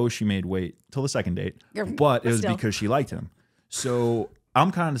 Joe, she made wait till the second date, but it was because she liked him. So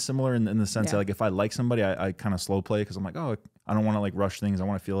I'm kind of similar in the sense that like if I like somebody, I kind of slow play because I'm like, oh, I don't want to like rush things. I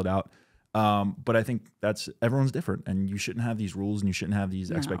want to feel it out. But I think everyone's different, and you shouldn't have these rules and you shouldn't have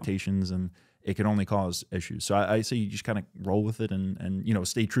these expectations, and it can only cause issues. So I say you just kind of roll with it and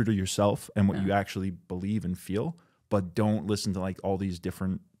stay true to yourself and what you actually believe and feel, but don't listen to like all these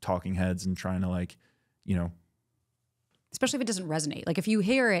different talking heads and trying to like, especially if it doesn't resonate. Like if you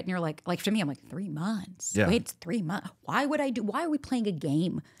hear it and you're like to me, I'm like 3 months. Yeah. Wait, it's 3 months. Why are we playing a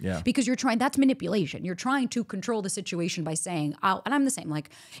game? Yeah. Because that's manipulation. You're trying to control the situation by saying, and I'm the same. Like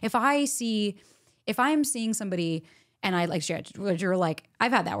if I'm seeing somebody and I like, you're like,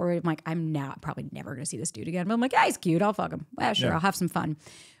 I've had that where I'm like, I'm probably never going to see this dude again. But I'm like, yeah, he's cute. I'll fuck him. Well, sure. Yeah. I'll have some fun.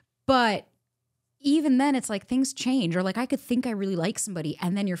 But even then it's like things change, or like I could think I really like somebody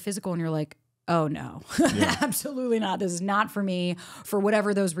and then you're physical and you're like, oh no, absolutely not. This is not for me for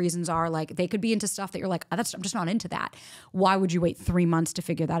whatever those reasons are. Like they could be into stuff that you're like, I'm just not into that. Why would you wait 3 months to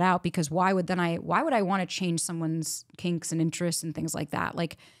figure that out? Because why would I want to change someone's kinks and interests and things like that?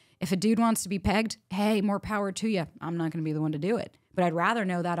 Like if a dude wants to be pegged, hey, more power to you. I'm not going to be the one to do it. But I'd rather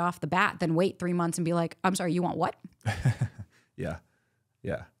know that off the bat than wait 3 months and be like, I'm sorry, you want what? Yeah.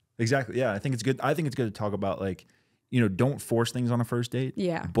 Exactly. Yeah, I think it's good. I think it's good to talk about like, don't force things on a first date.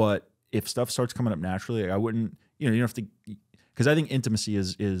 Yeah. But if stuff starts coming up naturally, like I wouldn't, you don't have to, because I think intimacy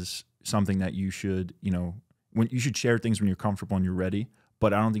is something that you should, when you should share things when you're comfortable and you're ready.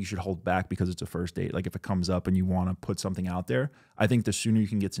 But I don't think you should hold back because it's a first date. Like if it comes up and you want to put something out there, I think the sooner you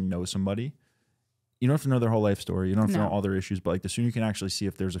can get to know somebody, you don't have to know their whole life story. You don't have to know all their issues, but like the sooner you can actually see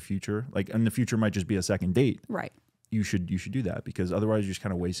if there's a future, and the future might just be a second date. Right. You should do that, because otherwise you're just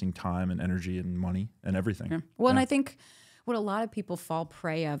kind of wasting time and energy and money and everything. Yeah. Well, and I think what a lot of people fall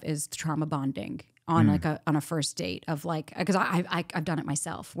prey of is trauma bonding on on a first date of like, because I've done it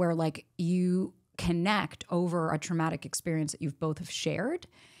myself, where like you connect over a traumatic experience that you've both have shared.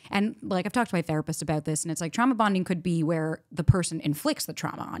 And like I've talked to my therapist about this, and it's like trauma bonding could be where the person inflicts the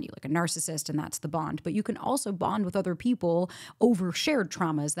trauma on you, like a narcissist, and that's the bond. But you can also bond with other people over shared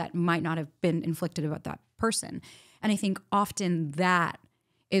traumas that might not have been inflicted about that person. And I think often that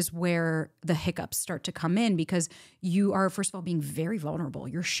is where the hiccups start to come in, because you are, first of all, being very vulnerable.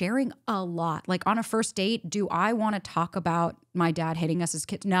 You're sharing a lot. Like on a first date, do I want to talk about my dad hitting us as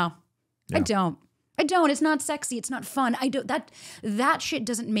kids? No, I don't. It's not sexy. It's not fun. That shit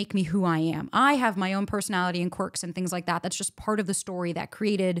doesn't make me who I am. I have my own personality and quirks and things like that. That's just part of the story that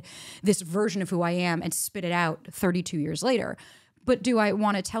created this version of who I am and spit it out 32 years later. But do I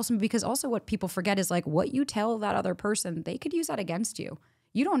want to tell somebody? Because also what people forget is like what you tell that other person, they could use that against you.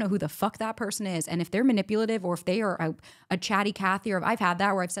 You don't know who the fuck that person is. And if they're manipulative, or if they are a chatty Cathy, or I've had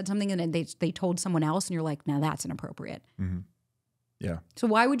that where I've said something and they told someone else and you're like, now that's inappropriate. Mm-hmm. Yeah. So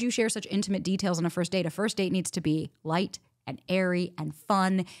why would you share such intimate details on a first date? A first date needs to be light and airy and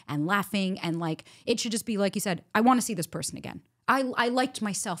fun and laughing. And like, it should just be like you said, I want to see this person again. I liked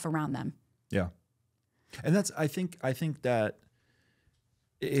myself around them. Yeah. And that's, I think that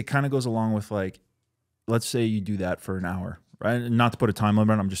it kind of goes along with like, let's say you do that for an hour, right? And not to put a time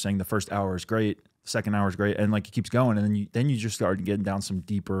limit on, I'm just saying the first hour is great. The second hour is great. And like it keeps going. And then you just start getting down some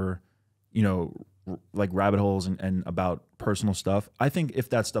deeper, like rabbit holes and about personal stuff. I think if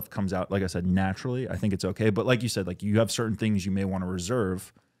that stuff comes out, like I said, naturally, I think it's okay. But like you said, like you have certain things you may want to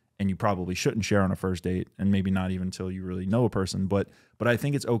reserve and you probably shouldn't share on a first date, and maybe not even until you really know a person. But I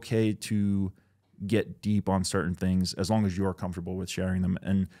think it's okay to get deep on certain things as long as you're comfortable with sharing them.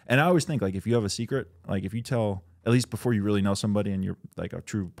 And I always think like if you have a secret, like if you tell, at least before you really know somebody and you're like a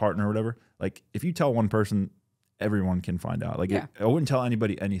true partner or whatever, like if you tell one person, everyone can find out. Like I wouldn't tell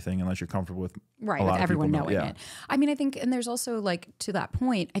anybody anything unless you're comfortable with with everyone knowing it. I mean, I think, and there's also like to that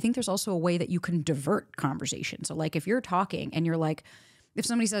point, I think there's also a way that you can divert conversation. So like if you're talking and you're like, if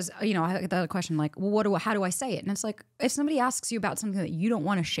somebody says, I get that question like, well, how do I say it? And it's like, if somebody asks you about something that you don't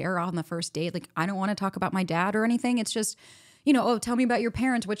want to share on the first date, like I don't want to talk about my dad or anything. It's just, oh, tell me about your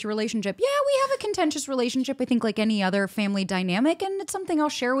parents. What's your relationship? Yeah, we have a contentious relationship, I think, like any other family dynamic. And it's something I'll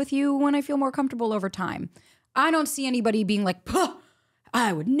share with you when I feel more comfortable over time. I don't see anybody being like,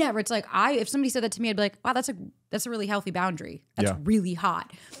 I would never. It's like, if somebody said that to me, I'd be like, wow, that's a really healthy boundary. That's really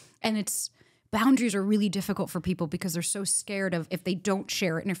hot. And boundaries are really difficult for people because they're so scared of if they don't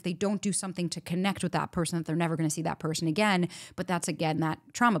share it and if they don't do something to connect with that person, that they're never going to see that person again. But that's, again, that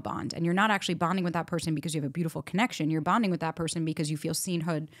trauma bond. And you're not actually bonding with that person because you have a beautiful connection. You're bonding with that person because you feel seen,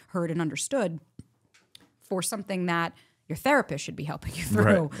 heard, and understood for something that your therapist should be helping you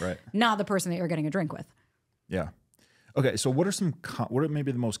through, right. Not the person that you're getting a drink with. Yeah. Okay. So what are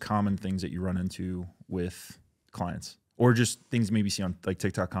maybe the most common things that you run into with clients, or just things maybe see on like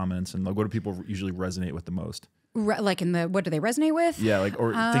TikTok comments, and like what do people usually resonate with the most? Like what do they resonate with? Yeah. Like,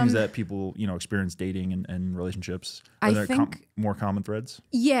 or things that people, experience dating and relationships. Are there more common threads?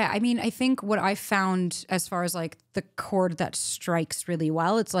 Yeah. I mean, I think what I found as far as like the chord that strikes really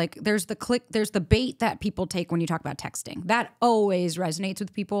well, it's like there's the bait that people take when you talk about texting. That always resonates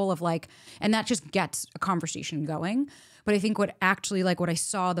with people of like, and that just gets a conversation going. But I think what I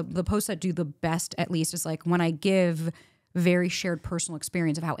saw, the posts that do the best at least is like when I give very shared personal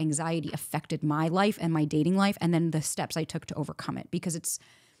experience of how anxiety affected my life and my dating life, and then the steps I took to overcome it. Because it's,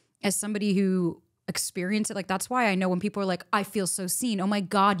 as somebody who experienced it, like that's why I know when people are like, I feel so seen. Oh my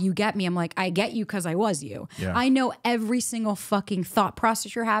God, you get me. I'm like, I get you because I was you. Yeah. I know every single fucking thought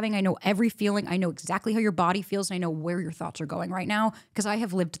process you're having. I know every feeling. I know exactly how your body feels. And I know where your thoughts are going right now because I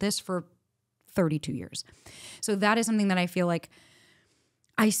have lived this for 32 years. So that is something that I feel like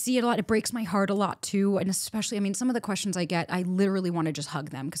I see it a lot. It breaks my heart a lot too. And especially, I mean, some of the questions I get, I literally want to just hug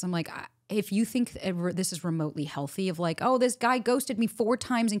them because I'm like, if you think this is remotely healthy of like, oh, this guy ghosted me 4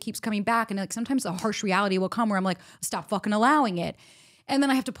 times and keeps coming back. And like sometimes the harsh reality will come where I'm like, stop fucking allowing it. And then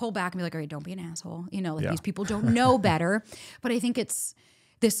I have to pull back and be like, all right, don't be an asshole. These people don't know better. But I think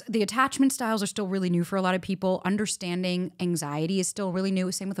the attachment styles are still really new for a lot of people. Understanding anxiety is still really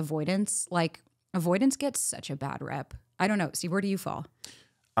new. Same with avoidance. Like avoidance gets such a bad rep. I don't know. See, where do you fall?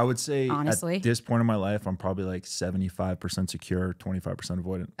 I would say honestly, at this point in my life, I'm probably like 75% secure, 25%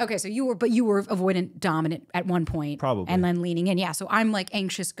 avoidant. Okay, so you were avoidant dominant at one point. Probably. And then leaning in. Yeah, so I'm like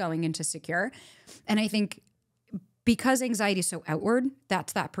anxious going into secure. And I think because anxiety is so outward,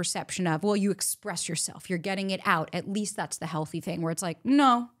 that's that perception of, well, you express yourself, you're getting it out. At least that's the healthy thing where it's like,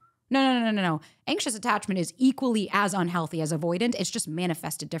 no. Anxious attachment is equally as unhealthy as avoidant. It's just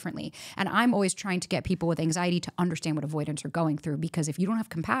manifested differently. And I'm always trying to get people with anxiety to understand what avoidants are going through, because if you don't have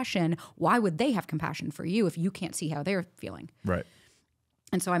compassion, why would they have compassion for you if you can't see how they're feeling? Right.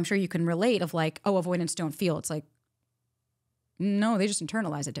 And so I'm sure you can relate of like, oh, avoidants don't feel. It's like, no, they just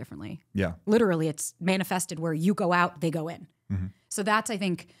internalize it differently. Yeah. Literally, it's manifested where you go out, they go in. Mm-hmm. So that's, I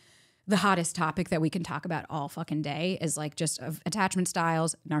think, the hottest topic that we can talk about all fucking day is like just attachment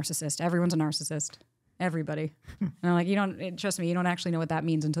styles, narcissist. Everyone's a narcissist. Everybody. And I'm like, trust me, you don't actually know what that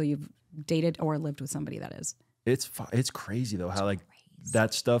means until you've dated or lived with somebody that is. It's crazy though, how like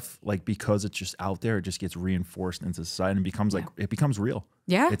that stuff, like because it's just out there, it just gets reinforced into society and becomes like, it becomes real.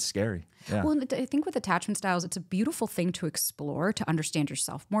 Yeah. It's scary. Yeah. Well, I think with attachment styles, it's a beautiful thing to explore, to understand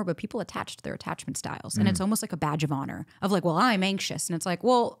yourself more, but people attach to their attachment styles. And it's almost like a badge of honor of like, well, I'm anxious. And it's like,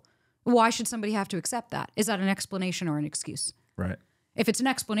 well, why should somebody have to accept that? Is that an explanation or an excuse? Right. If it's an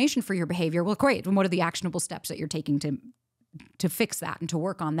explanation for your behavior, well, great. And what are the actionable steps that you're taking to fix that and to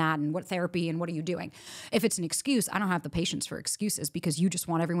work on that, and what therapy and what are you doing? If it's an excuse, I don't have the patience for excuses, because you just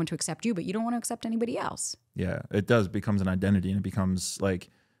want everyone to accept you, but you don't want to accept anybody else. Yeah, it does. It becomes an identity, and it becomes like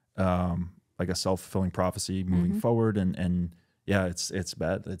a self-fulfilling prophecy moving forward. And yeah, it's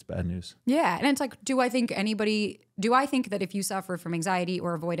bad. It's bad news. Yeah. And it's like, do I think that if you suffer from anxiety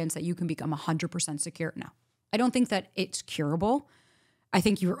or avoidance that you can become 100% secure? No. I don't think that it's curable. I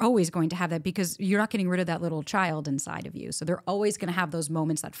think you're always going to have that because you're not getting rid of that little child inside of you. So they're always going to have those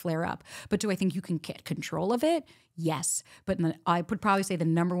moments that flare up. But do I think you can get control of it? Yes. But I would probably say the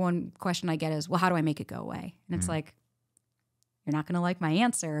number one question I get is, well, how do I make it go away? And it's like, you're not going to like my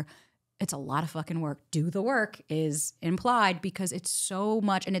answer. It's a lot of fucking work. Do the work is implied because it's so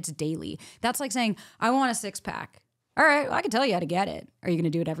much and it's daily. That's like saying, I want a 6-pack. All right, well, I can tell you how to get it. Are you going to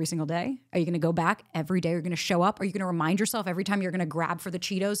do it every single day? Are you going to go back every day? Are you going to show up? Are you going to remind yourself every time you're going to grab for the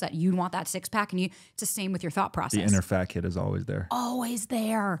Cheetos that you want that 6-pack? And it's the same with your thought process. The inner fat kid is always there. Always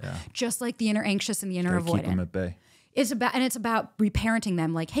there. Yeah. Just like the inner anxious and the inner avoidant. Keep them at bay. It's about reparenting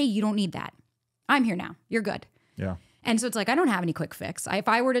them. Like, hey, you don't need that. I'm here now. You're good. Yeah. And so it's like, I don't have any quick fix. If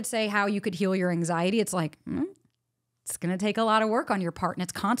I were to say how you could heal your anxiety, it's like, it's going to take a lot of work on your part, and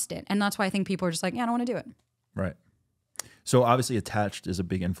it's constant. And that's why I think people are just like, yeah, I don't want to do it. Right. So obviously Attached is a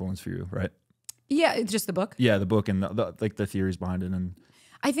big influence for you, right? Yeah, it's just the book. Yeah, the book and the theories behind it. And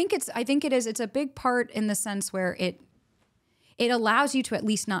I think it is. It's a big part in the sense where it allows you to at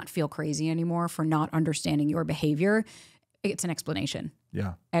least not feel crazy anymore for not understanding your behavior. It's an explanation.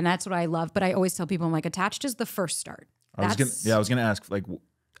 Yeah. And that's what I love. But I always tell people, I'm like, Attached is the first start. I was gonna ask, like,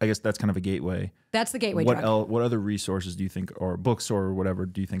 I guess that's kind of a gateway. That's the gateway What drug. What other resources do you think, or books or whatever,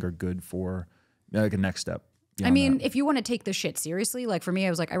 do you think are good for like a next step? I mean, if you want to take this shit seriously, like for me,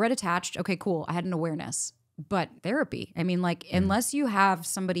 I was like, I read Attached. Okay, cool. I had an awareness. But therapy, I mean, like, unless you have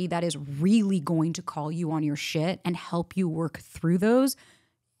somebody that is really going to call you on your shit and help you work through those,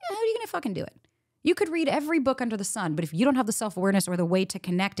 how are you going to fucking do it? You could read every book under the sun, but if you don't have the self-awareness or the way to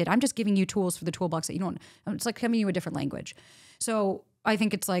connect it, I'm just giving you tools for the toolbox that you don't, it's like giving you a different language. So I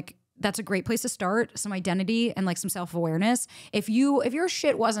think it's like, that's a great place to start, some identity and like some self-awareness. If your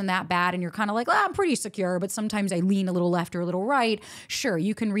shit wasn't that bad and you're kind of like, I'm pretty secure, but sometimes I lean a little left or a little right, sure,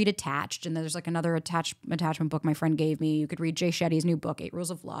 you can read Attached. And there's like another attachment book my friend gave me. You could read Jay Shetty's new book, 8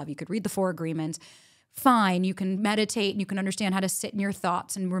 Rules of Love. You could read The 4 Agreements. Fine, you can meditate and you can understand how to sit in your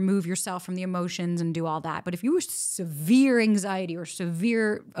thoughts and remove yourself from the emotions and do all that. But if you were severe anxiety or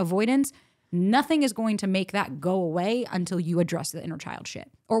severe avoidance, nothing is going to make that go away until you address the inner child shit.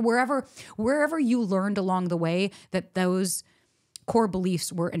 Or wherever you learned along the way that those core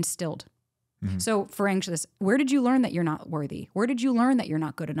beliefs were instilled. Mm-hmm. So for anxious, where did you learn that you're not worthy? Where did you learn that you're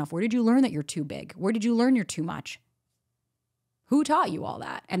not good enough? Where did you learn that you're too big? Where did you learn you're too much? Who taught you all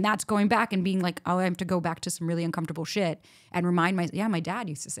that? And that's going back and being like, oh, I have to go back to some really uncomfortable shit and remind myself, my dad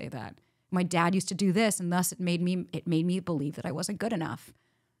used to say that. My dad used to do this, and thus it made me believe that I wasn't good enough.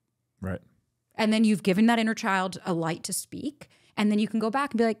 Right. And then you've given that inner child a light to speak. And then you can go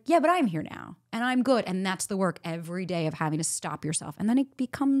back and be like, yeah, but I'm here now and I'm good. And that's the work every day of having to stop yourself. And then it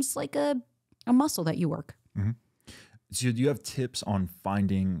becomes like a muscle that you work. Mm-hmm. So do you have tips on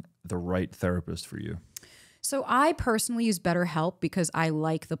finding the right therapist for you? So I personally use BetterHelp because I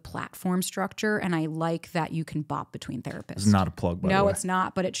like the platform structure and I like that you can bop between therapists. It's not a plug, by the way. No, it's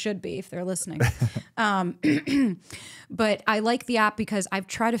not, but it should be if they're listening. But I like the app because I've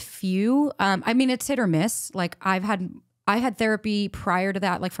tried a few. I mean, it's hit or miss. Like I had therapy prior to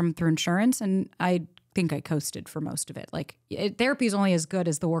that, like through insurance, and I think I coasted for most of it. Like therapy is only as good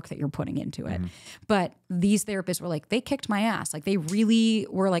as the work that you're putting into it. But these therapists were like, they kicked my ass. Like they really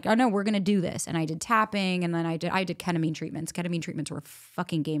were like, oh no, we're going to do this. And I did tapping, and then I did ketamine treatments. Ketamine treatments were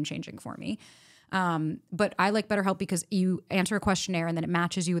fucking game changing for me. But I like BetterHelp because you answer a questionnaire and then it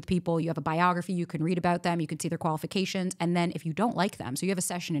matches you with people. You have a biography. You can read about them. You can see their qualifications. And then if you don't like them, so you have a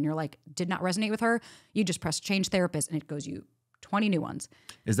session and you're like, did not resonate with her, you just press change therapist and it goes you 20 new ones.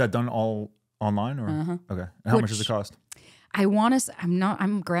 Is that done all online or? Okay. And how much does it cost? I want to,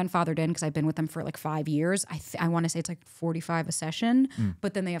 I'm grandfathered in because I've been with them for like 5 years. I want to say it's like $45 a session,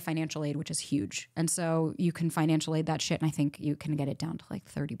 but then they have financial aid, which is huge. And so you can financial aid that shit. And I think you can get it down to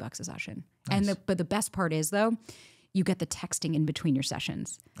like $30 a session. Nice. But the best part is though, you get the texting in between your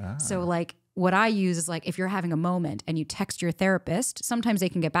sessions. So like what I use is like, if you're having a moment and you text your therapist, sometimes they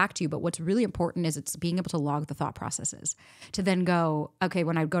can get back to you. But what's really important is it's being able to log the thought processes to then go, okay,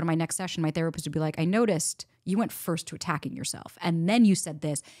 when I go to my next session, my therapist would be like, I noticed you went first to attacking yourself. And then you said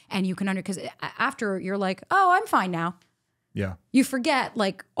this and you can because after you're like, oh, I'm fine now. Yeah. You forget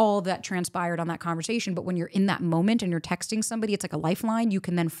like all that transpired on that conversation. But when you're in that moment and you're texting somebody, it's like a lifeline. You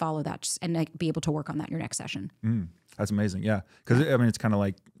can then follow that and like be able to work on that in your next session. That's amazing. Yeah. Because I mean, it's kind of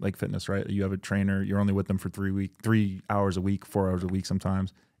like fitness, right? You have a trainer, you're only with them for 3 hours a week, 4 hours a week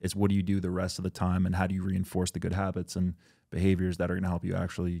sometimes. It's what do you do the rest of the time and how do you reinforce the good habits and behaviors that are going to help you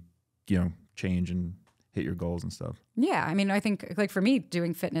actually, change and hit your goals and stuff. Yeah. I mean, I think like for me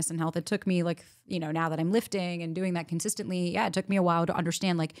doing fitness and health, it took me like, now that I'm lifting and doing that consistently, it took me a while to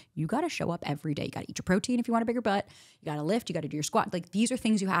understand like you got to show up every day. You got to eat your protein if you want a bigger butt. You got to lift. You got to do your squat. Like these are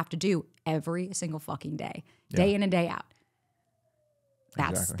things you have to do every single fucking day, day in and day out.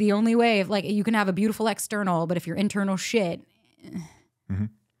 That's the only way of like, you can have a beautiful external, but if your internal shit.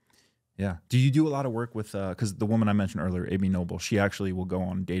 Yeah. Do you do a lot of work with, because the woman I mentioned earlier, Amy Noble, she actually will go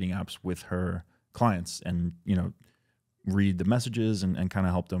on dating apps with her clients and, read the messages and kind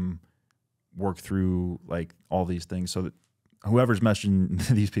of help them work through like all these things so that whoever's messaging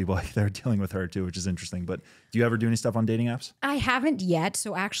these people, like, they're dealing with her too, which is interesting. But do you ever do any stuff on dating apps? I haven't yet.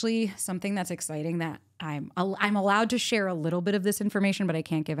 So actually something that's exciting that I'm allowed to share a little bit of this information, but I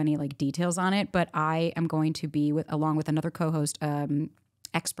can't give any like details on it. But I am going to be along with another co-host,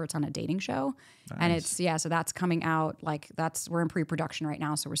 experts on a dating show. Nice. And it's, so that's coming out. Like we're in pre-production right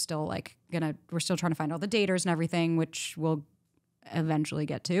now. So we're still we're still trying to find all the daters and everything, which we'll eventually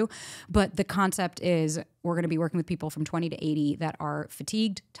get to. But the concept is we're going to be working with people from 20 to 80 that are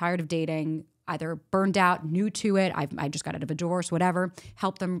fatigued, tired of dating, either burned out, new to it. I just got out of a divorce, whatever.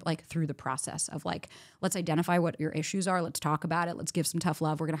 Help them like through the process of like, let's identify what your issues are. Let's talk about it. Let's give some tough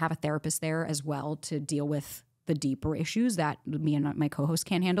love. We're going to have a therapist there as well to deal with the deeper issues that me and my co-host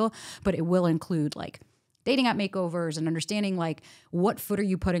can't handle. But it will include like dating app makeovers and understanding like what foot are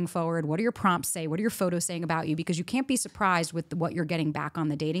you putting forward? What do your prompts say? What are your photos saying about you? Because you can't be surprised with what you're getting back on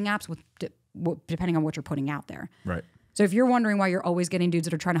the dating apps depending on what you're putting out there. Right. So if you're wondering why you're always getting dudes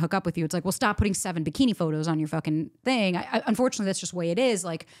that are trying to hook up with you, it's like, well, stop putting 7 bikini photos on your fucking thing. Unfortunately, that's just the way it is.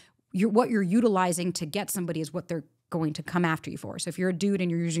 Like what you're utilizing to get somebody is what they're going to come after you for. So if you're a dude and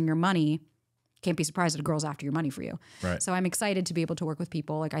you're using your money, can't be surprised that a girl's after your money for you. Right. So I'm excited to be able to work with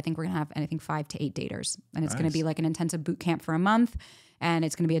people. Like I think we're gonna have anything 5 to 8 daters, and it's gonna be like an intensive boot camp for a month, and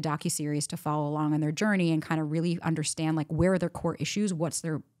it's gonna be a docuseries to follow along on their journey and kind of really understand like where are their core issues, what's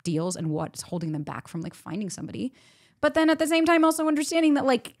their deals, and what's holding them back from like finding somebody. But then at the same time, also understanding that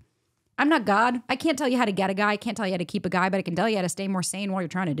like I'm not God. I can't tell you how to get a guy. I can't tell you how to keep a guy, but I can tell you how to stay more sane while you're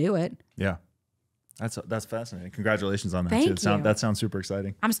trying to do it. Yeah. That's fascinating. Congratulations on that. Thank you. That sounds super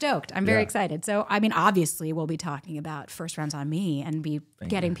exciting. I'm stoked. I'm very excited. So, I mean, obviously we'll be talking about first rounds on me and be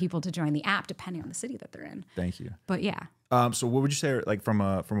getting people to join the app depending on the city that they're in. Thank you. But yeah. So what would you say, like from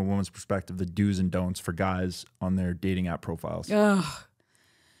a woman's perspective, the do's and don'ts for guys on their dating app profiles? Ugh.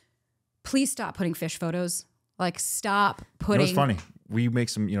 Please stop putting fish photos. Like stop putting. It's funny. We make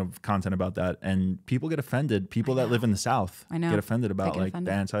some, content about that, and people get offended. People that live in the South get offended about the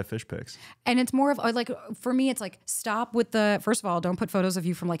anti-fish pics. And it's more of like, for me, it's like stop with first of all, don't put photos of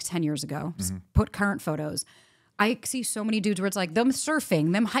you from like 10 years ago. Just put current photos. I see so many dudes where it's like them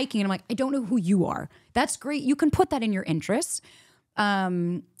surfing, them hiking, and I'm like, I don't know who you are. That's great. You can put that in your interests.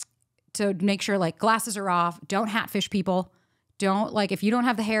 To make sure like glasses are off. Don't hatfish people. Don't like, if you don't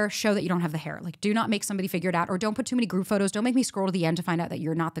have the hair, show that you don't have the hair. Like, do not make somebody figure it out, or don't put too many group photos. Don't make me scroll to the end to find out that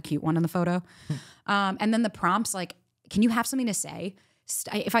you're not the cute one in the photo. And then the prompts, like, can you have something to say?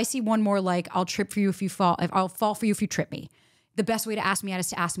 If I see one more, like, I'll trip for you if you fall, I'll fall for you if you trip me. The best way to ask me out is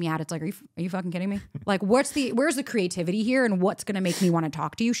to ask me out. It's like, are you fucking kidding me? Like, where's the creativity here, and what's going to make me want to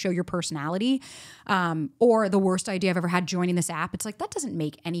talk to you? Show your personality. Or the worst idea I've ever had, joining this app. It's like, that doesn't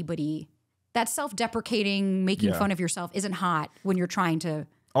make anybody, that self-deprecating, making fun of yourself isn't hot when you're trying to.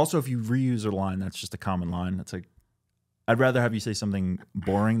 Also, if you reuse a line, that's just a common line. It's like, I'd rather have you say something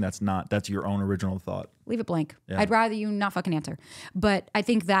boring that's your own original thought. Leave it blank. Yeah. I'd rather you not fucking answer. But I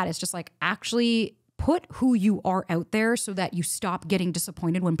think that is just like, actually put who you are out there so that you stop getting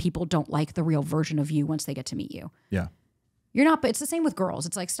disappointed when people don't like the real version of you once they get to meet you. Yeah. You're not, but it's the same with girls.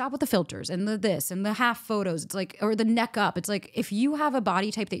 It's like, stop with the filters and the this and the half photos. It's like, or the neck up. It's like, if you have a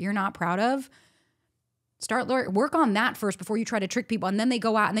body type that you're not proud of, work on that first before you try to trick people. And then they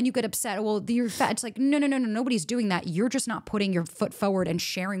go out and then you get upset. Well, you're fat. It's like, no. Nobody's doing that. You're just not putting your foot forward and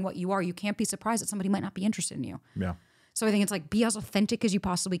sharing what you are. You can't be surprised that somebody might not be interested in you. Yeah. So I think it's like, be as authentic as you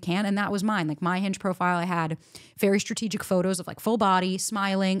possibly can. And that was mine. Like, my Hinge profile, I had very strategic photos of like full body,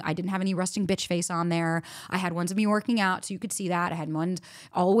 smiling. I didn't have any resting bitch face on there. I had ones of me working out so you could see that. I had ones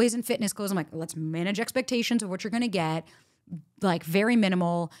always in fitness clothes. I'm like, let's manage expectations of what you're going to get. Like, very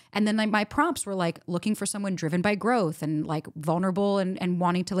minimal. And then like my prompts were like looking for someone driven by growth and like vulnerable and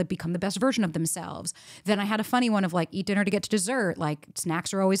wanting to like become the best version of themselves. Then I had a funny one of like, eat dinner to get to dessert. Like,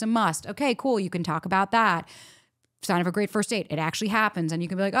 snacks are always a must. Okay, cool. You can talk about that. Sign of a great first date. It actually happens. And you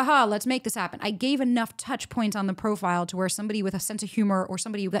can be like, aha, let's make this happen. I gave enough touch points on the profile to where somebody with a sense of humor or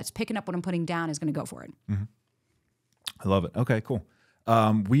somebody that's picking up what I'm putting down is going to go for it. Mm-hmm. I love it. Okay, cool.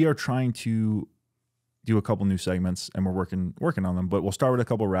 We are trying to do a couple new segments, and we're working on them, but we'll start with a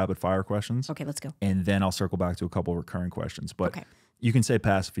couple rapid fire questions. Okay, let's go. And then I'll circle back to a couple recurring questions, but okay. You can say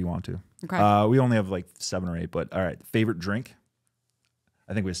pass if you want to. Okay. We only have like 7 or 8, but all right. Favorite drink?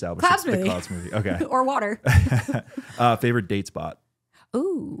 I think we established Cloud the Cloud smoothie. Okay. Or water. Favorite date spot?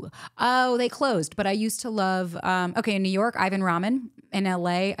 Ooh. Oh, they closed, but I used to love, in New York, Ivan Ramen. In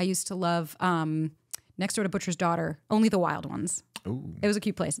LA, I used to love next door to Butcher's Daughter, Only the Wild Ones. Ooh. It was a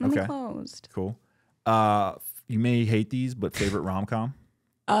cute place. And then they closed. Cool. You may hate these, but favorite rom-com?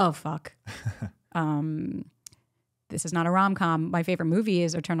 Oh, fuck. This is not a rom-com. My favorite movie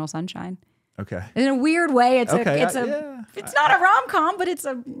is Eternal Sunshine. Okay. In a weird way, it's not a rom-com, but it's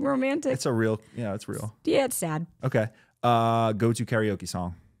a romantic. It's real. Yeah, it's sad. Okay. Go-to karaoke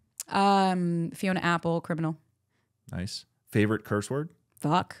song? Fiona Apple, Criminal. Nice. Favorite curse word?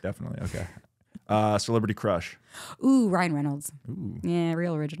 Fuck. Definitely. Okay. Celebrity crush? Ooh, Ryan Reynolds. Ooh. Yeah,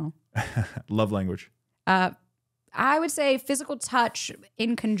 real original. Love language? I would say physical touch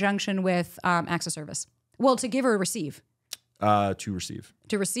in conjunction with acts of service. Well, to give or receive. To receive.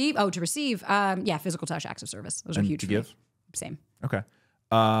 To receive? Oh, to receive. Yeah, physical touch, acts of service. Those are huge. To for give? me. Same. Okay.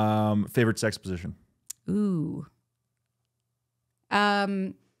 Favorite sex position? Ooh.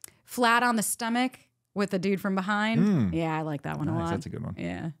 Flat on the stomach with the dude from behind. Yeah, I like that one a lot. That's a good one.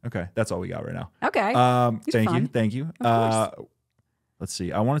 Yeah. Okay, that's all we got right now. Okay. Thank you. Of course. Let's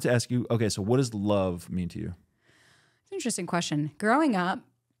see. I wanted to ask you, okay, so what does love mean to you? It's an interesting question. Growing up,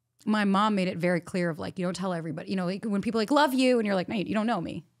 my mom made it very clear of like, you don't tell everybody, you know, like when people like love you and you're like, no, you don't know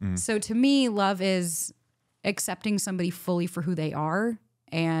me. Mm. So to me, love is accepting somebody fully for who they are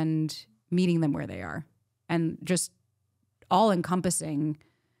and meeting them where they are and just all encompassing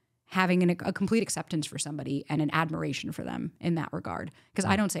having a complete acceptance for somebody and an admiration for them in that regard. Because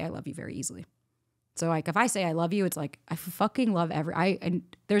I don't say I love you very easily. So like if I say I love you, it's like I fucking love and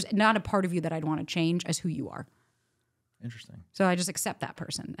there's not a part of you that I'd want to change as who you are. Interesting. So I just accept that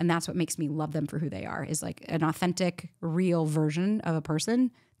person. And that's what makes me love them for who they are, is like an authentic, real version of a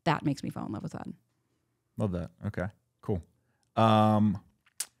person. That makes me fall in love with that. Love that. Okay, cool.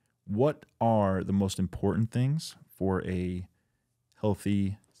 What are the most important things for a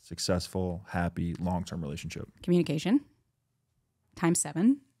healthy, successful, happy, long-term relationship? Communication.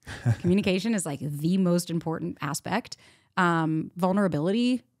 ×7. Communication is like the most important aspect.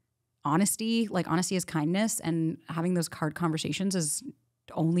 Vulnerability. Honesty, like honesty is kindness, and having those hard conversations is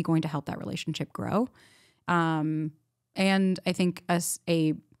only going to help that relationship grow. And I think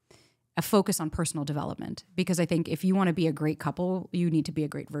a focus on personal development, because I think if you want to be a great couple, you need to be a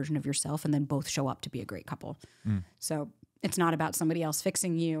great version of yourself and then both show up to be a great couple. Mm. So it's not about somebody else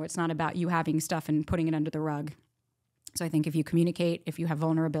fixing you. It's not about you having stuff and putting it under the rug. So I think if you communicate, if you have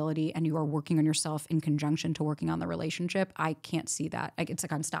vulnerability and you are working on yourself in conjunction to working on the relationship, I can't see that. It's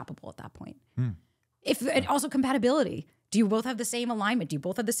like unstoppable at that point. And also compatibility. Do you both have the same alignment? Do you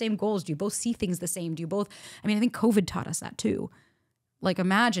both have the same goals? Do you both see things the same? Do you both, I mean, I think COVID taught us that too. Like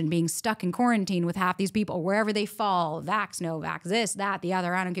imagine being stuck in quarantine with half these people, wherever they fall, vax, no vax, this, that, the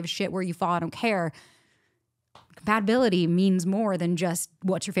other. I don't give a shit where you fall. I don't care. Compatibility means more than just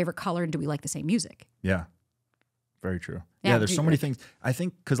what's your favorite color and do we like the same music? Yeah. Very true. Yeah, there's so many things. I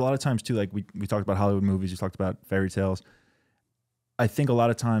think because a lot of times too, like we talked about Hollywood movies, we talked about fairy tales. I think a lot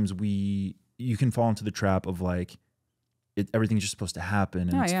of times you can fall into the trap of like everything's just supposed to happen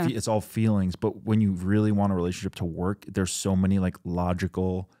and it's all feelings. But when you really want a relationship to work, there's so many like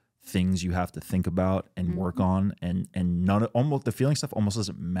logical things you have to think about and work on, and almost the feeling stuff almost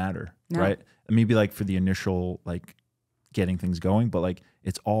doesn't matter, right? Maybe like for the initial like getting things going, but like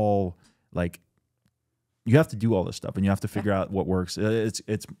it's all like you have to do all this stuff and you have to figure out what works. It's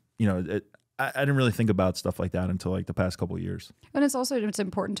you know, I didn't really think about stuff like that until like the past couple of years. And it's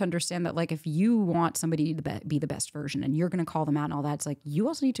important to understand that like if you want somebody to be the best version and you're going to call them out and all that, it's like you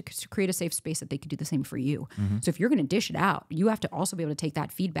also need to create a safe space that they could do the same for you. So if you're going to dish it out, you have to also be able to take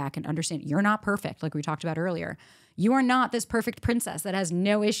that feedback and understand you're not perfect, like we talked about earlier. You are not this perfect princess that has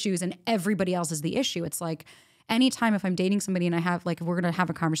no issues and everybody else is the issue. It's like anytime if I'm dating somebody and I have like, if we're going to have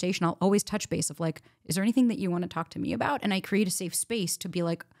a conversation, I'll always touch base of like, is there anything that you want to talk to me about? And I create a safe space to be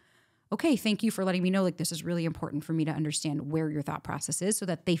like, okay, thank you for letting me know, like, this is really important for me to understand where your thought process is so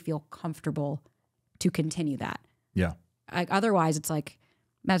that they feel comfortable to continue that. Yeah. Otherwise, it's like,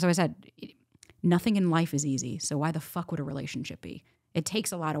 that's what I said, nothing in life is easy. So why the fuck would a relationship be? It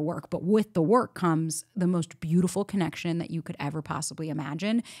takes a lot of work, but with the work comes the most beautiful connection that you could ever possibly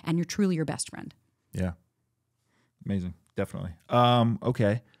imagine. And you're truly your best friend. Yeah. Amazing. Definitely.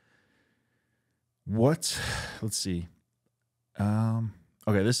 Okay. Let's see.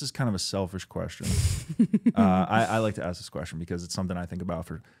 Okay, this is kind of a selfish question. I like to ask this question because it's something I think about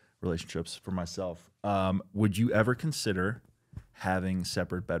for relationships for myself. Would you ever consider having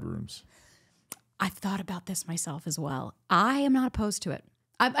separate bedrooms? I've thought about this myself as well. I am not opposed to it.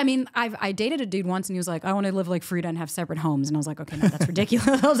 I mean, I dated a dude once and he was like, I want to live like Frida and have separate homes. And I was like, okay, no, that's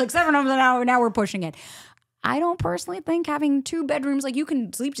ridiculous. I was like, separate homes, and now we're pushing it. I don't personally think having 2 bedrooms, like you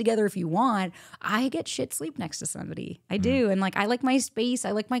can sleep together if you want. I get shit sleep next to somebody. I do. And like, I like my space.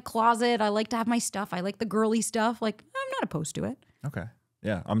 I like my closet. I like to have my stuff. I like the girly stuff. Like, I'm not opposed to it. Okay.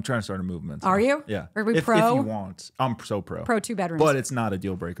 Yeah. I'm trying to start a movement. So. Are you? Yeah. Are we if you want. I'm so pro. Pro 2 bedrooms. But it's not a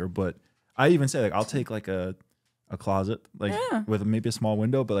deal breaker. But I even say like, I'll take like a closet, like with maybe a small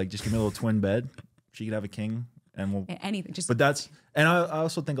window, but like just give me a little twin bed. She could have a king and we'll. Anything. Just. But that's, and I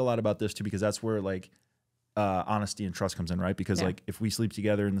also think a lot about this too, because that's where like, honesty and trust comes in, right? Because like if we sleep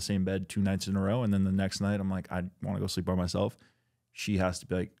together in the same bed 2 nights in a row and then the next night I'm like, I want to go sleep by myself, she has to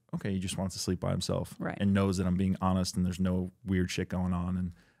be like, okay, he just wants to sleep by himself, right? And knows that I'm being honest and there's no weird shit going on,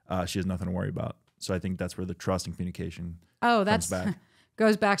 and she has nothing to worry about. So I think that's where the trust and communication comes back.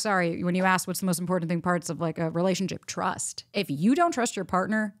 Goes back. Sorry, when you asked what's the most important parts of like a relationship, trust. If you don't trust your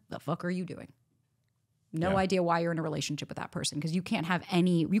partner, the fuck are you doing? No idea why you're in a relationship with that person, because you can't have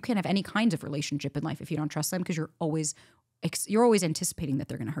any kinds of relationship in life if you don't trust them, because you're always anticipating that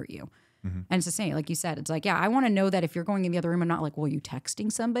they're going to hurt you. And it's the same, like you said, it's like, I want to know that if you're going in the other room, I'm not like, well, you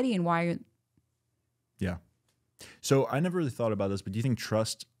texting somebody and why? Yeah. So I never really thought about this, but do you think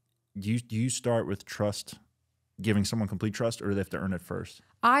trust, do you start with trust, giving someone complete trust, or do they have to earn it first?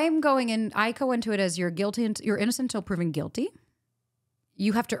 I go into it as you're innocent until proven guilty.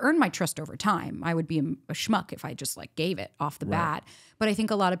 You have to earn my trust over time. I would be a schmuck if I just like gave it off the bat. But I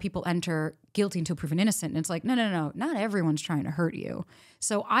think a lot of people enter guilty until proven innocent. And it's like, no, not everyone's trying to hurt you.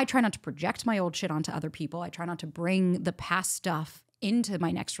 So I try not to project my old shit onto other people. I try not to bring the past stuff into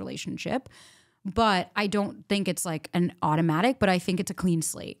my next relationship. But I don't think it's like an automatic, but I think it's a clean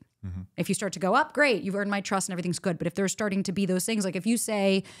slate. If you start to go up, great, you've earned my trust and everything's good. But if there's starting to be those things, like if you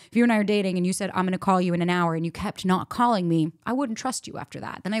and I are dating and you said, I'm going to call you in an hour and you kept not calling me, I wouldn't trust you after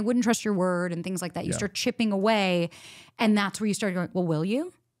that. Then I wouldn't trust your word and things like that. You start chipping away, and that's where you start going, well, will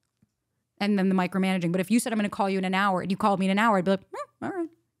you? And then the micromanaging. But if you said, I'm going to call you in an hour and you called me in an hour, I'd be like, all right.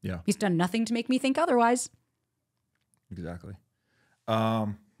 Yeah. He's done nothing to make me think otherwise. Exactly. I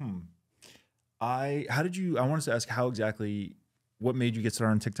wanted to ask how exactly, what made you get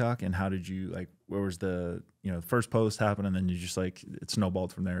started on TikTok, and how did you, like, where was the, first post happened, and then you just like, it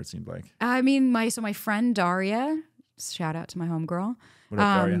snowballed from there, it seemed like. I mean, my friend Daria, shout out to my homegirl. What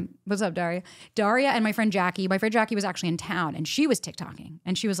up, Daria? What's up, Daria? Daria and my friend Jackie. My friend Jackie was actually in town, and she was TikToking,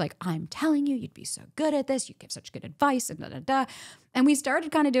 and she was like, I'm telling you, you'd be so good at this. You give such good advice, and da-da-da. And we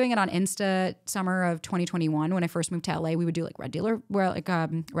started kind of doing it on Insta summer of 2021. When I first moved to LA, we would do like red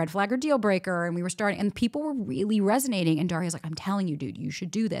flag or deal breaker. And we were starting, and people were really resonating. And Daria's like, I'm telling you, dude, you should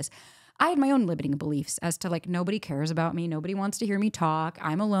do this. I had my own limiting beliefs as to like, nobody cares about me. Nobody wants to hear me talk.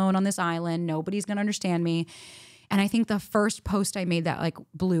 I'm alone on this island. Nobody's going to understand me. And I think the first post I made that like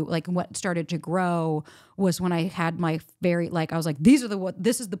blew, like what started to grow was when I had my very, like, I was like, this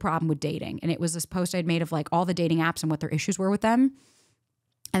is the problem with dating. And it was this post I'd made of like all the dating apps and what their issues were with them.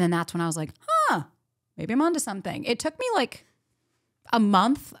 And then that's when I was like, maybe I'm onto something. It took me like a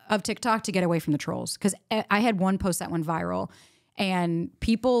month of TikTok to get away from the trolls. Cause I had one post that went viral. And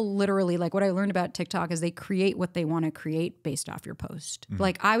people literally, like what I learned about TikTok is they create what they want to create based off your post.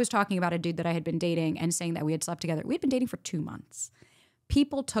 Like I was talking about a dude that I had been dating and saying that we had slept together. We had been dating for 2 months.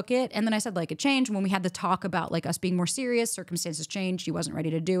 People took it. And then I said like it changed when we had the talk about like us being more serious. Circumstances changed. He wasn't ready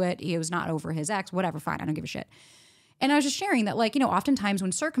to do it. He was not over his ex, whatever. Fine. I don't give a shit. And I was just sharing that like, oftentimes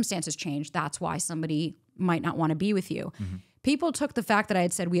when circumstances change, that's why somebody might not want to be with you. People took the fact that I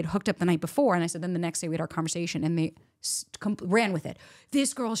had said we had hooked up the night before, and I said then the next day we had our conversation, and they ran with it.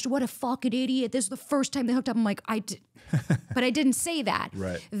 This girl, what a fucking idiot. This is the first time they hooked up. I'm like, but I didn't say that.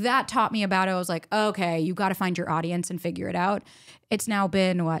 Right. That taught me about it. I was like, okay, you got to find your audience and figure it out. It's now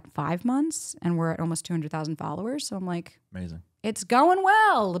been, 5 months? And we're at almost 200,000 followers. So I'm like, amazing. It's going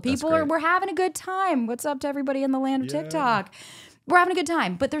well. The people we're having a good time. What's up to everybody in the land of TikTok? We're having a good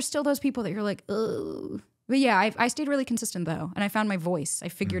time. But there's still those people that you're like, ugh. But yeah, I stayed really consistent though. And I found my voice. I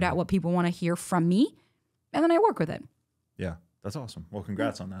figured out what people want to hear from me. And then I work with it. Yeah, that's awesome. Well,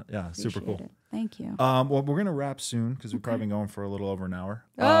 congrats on that. Yeah, super cool. It. Thank you. Well, we're going to wrap soon because we've probably been going for a little over an hour.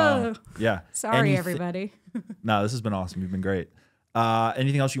 Yeah. Sorry, everybody. No, this has been awesome. You've been great.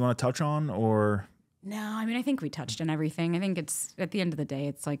 Anything else you want to touch on or? No, I mean, I think we touched on everything. I think it's, at the end of the day,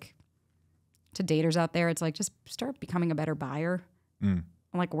 it's like, to daters out there, it's like, just start becoming a better buyer.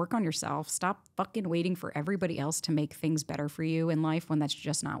 Like, work on yourself. Stop fucking waiting for everybody else to make things better for you in life when that's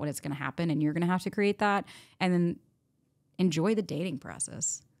just not what it's going to happen. And you're going to have to create that. And then enjoy the dating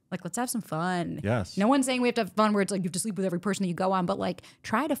process. Like, let's have some fun. Yes. No one's saying we have to have fun where it's like you have to sleep with every person that you go on, but like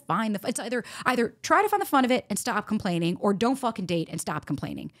try to find it's either try to find the fun of it and stop complaining, or don't fucking date and stop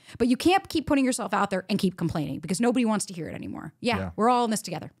complaining. But you can't keep putting yourself out there and keep complaining because nobody wants to hear it anymore. Yeah. We're all in this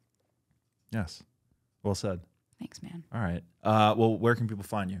together. Yes. Well said. Thanks, man. All right. Well, where can people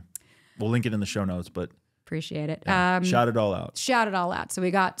find you? We'll link it in the show notes, but appreciate it. Shout it all out. Shout it all out. So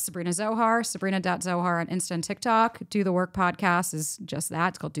we got Sabrina Zohar, Sabrina.Zohar on Insta and TikTok. Do the Work Podcast is just that.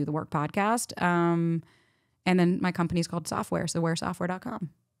 It's called Do the Work Podcast. And then my company is called Softwear, so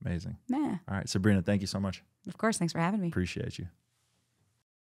wearsoftware.com. Amazing. Yeah. All right. Sabrina, thank you so much. Of course. Thanks for having me. Appreciate you.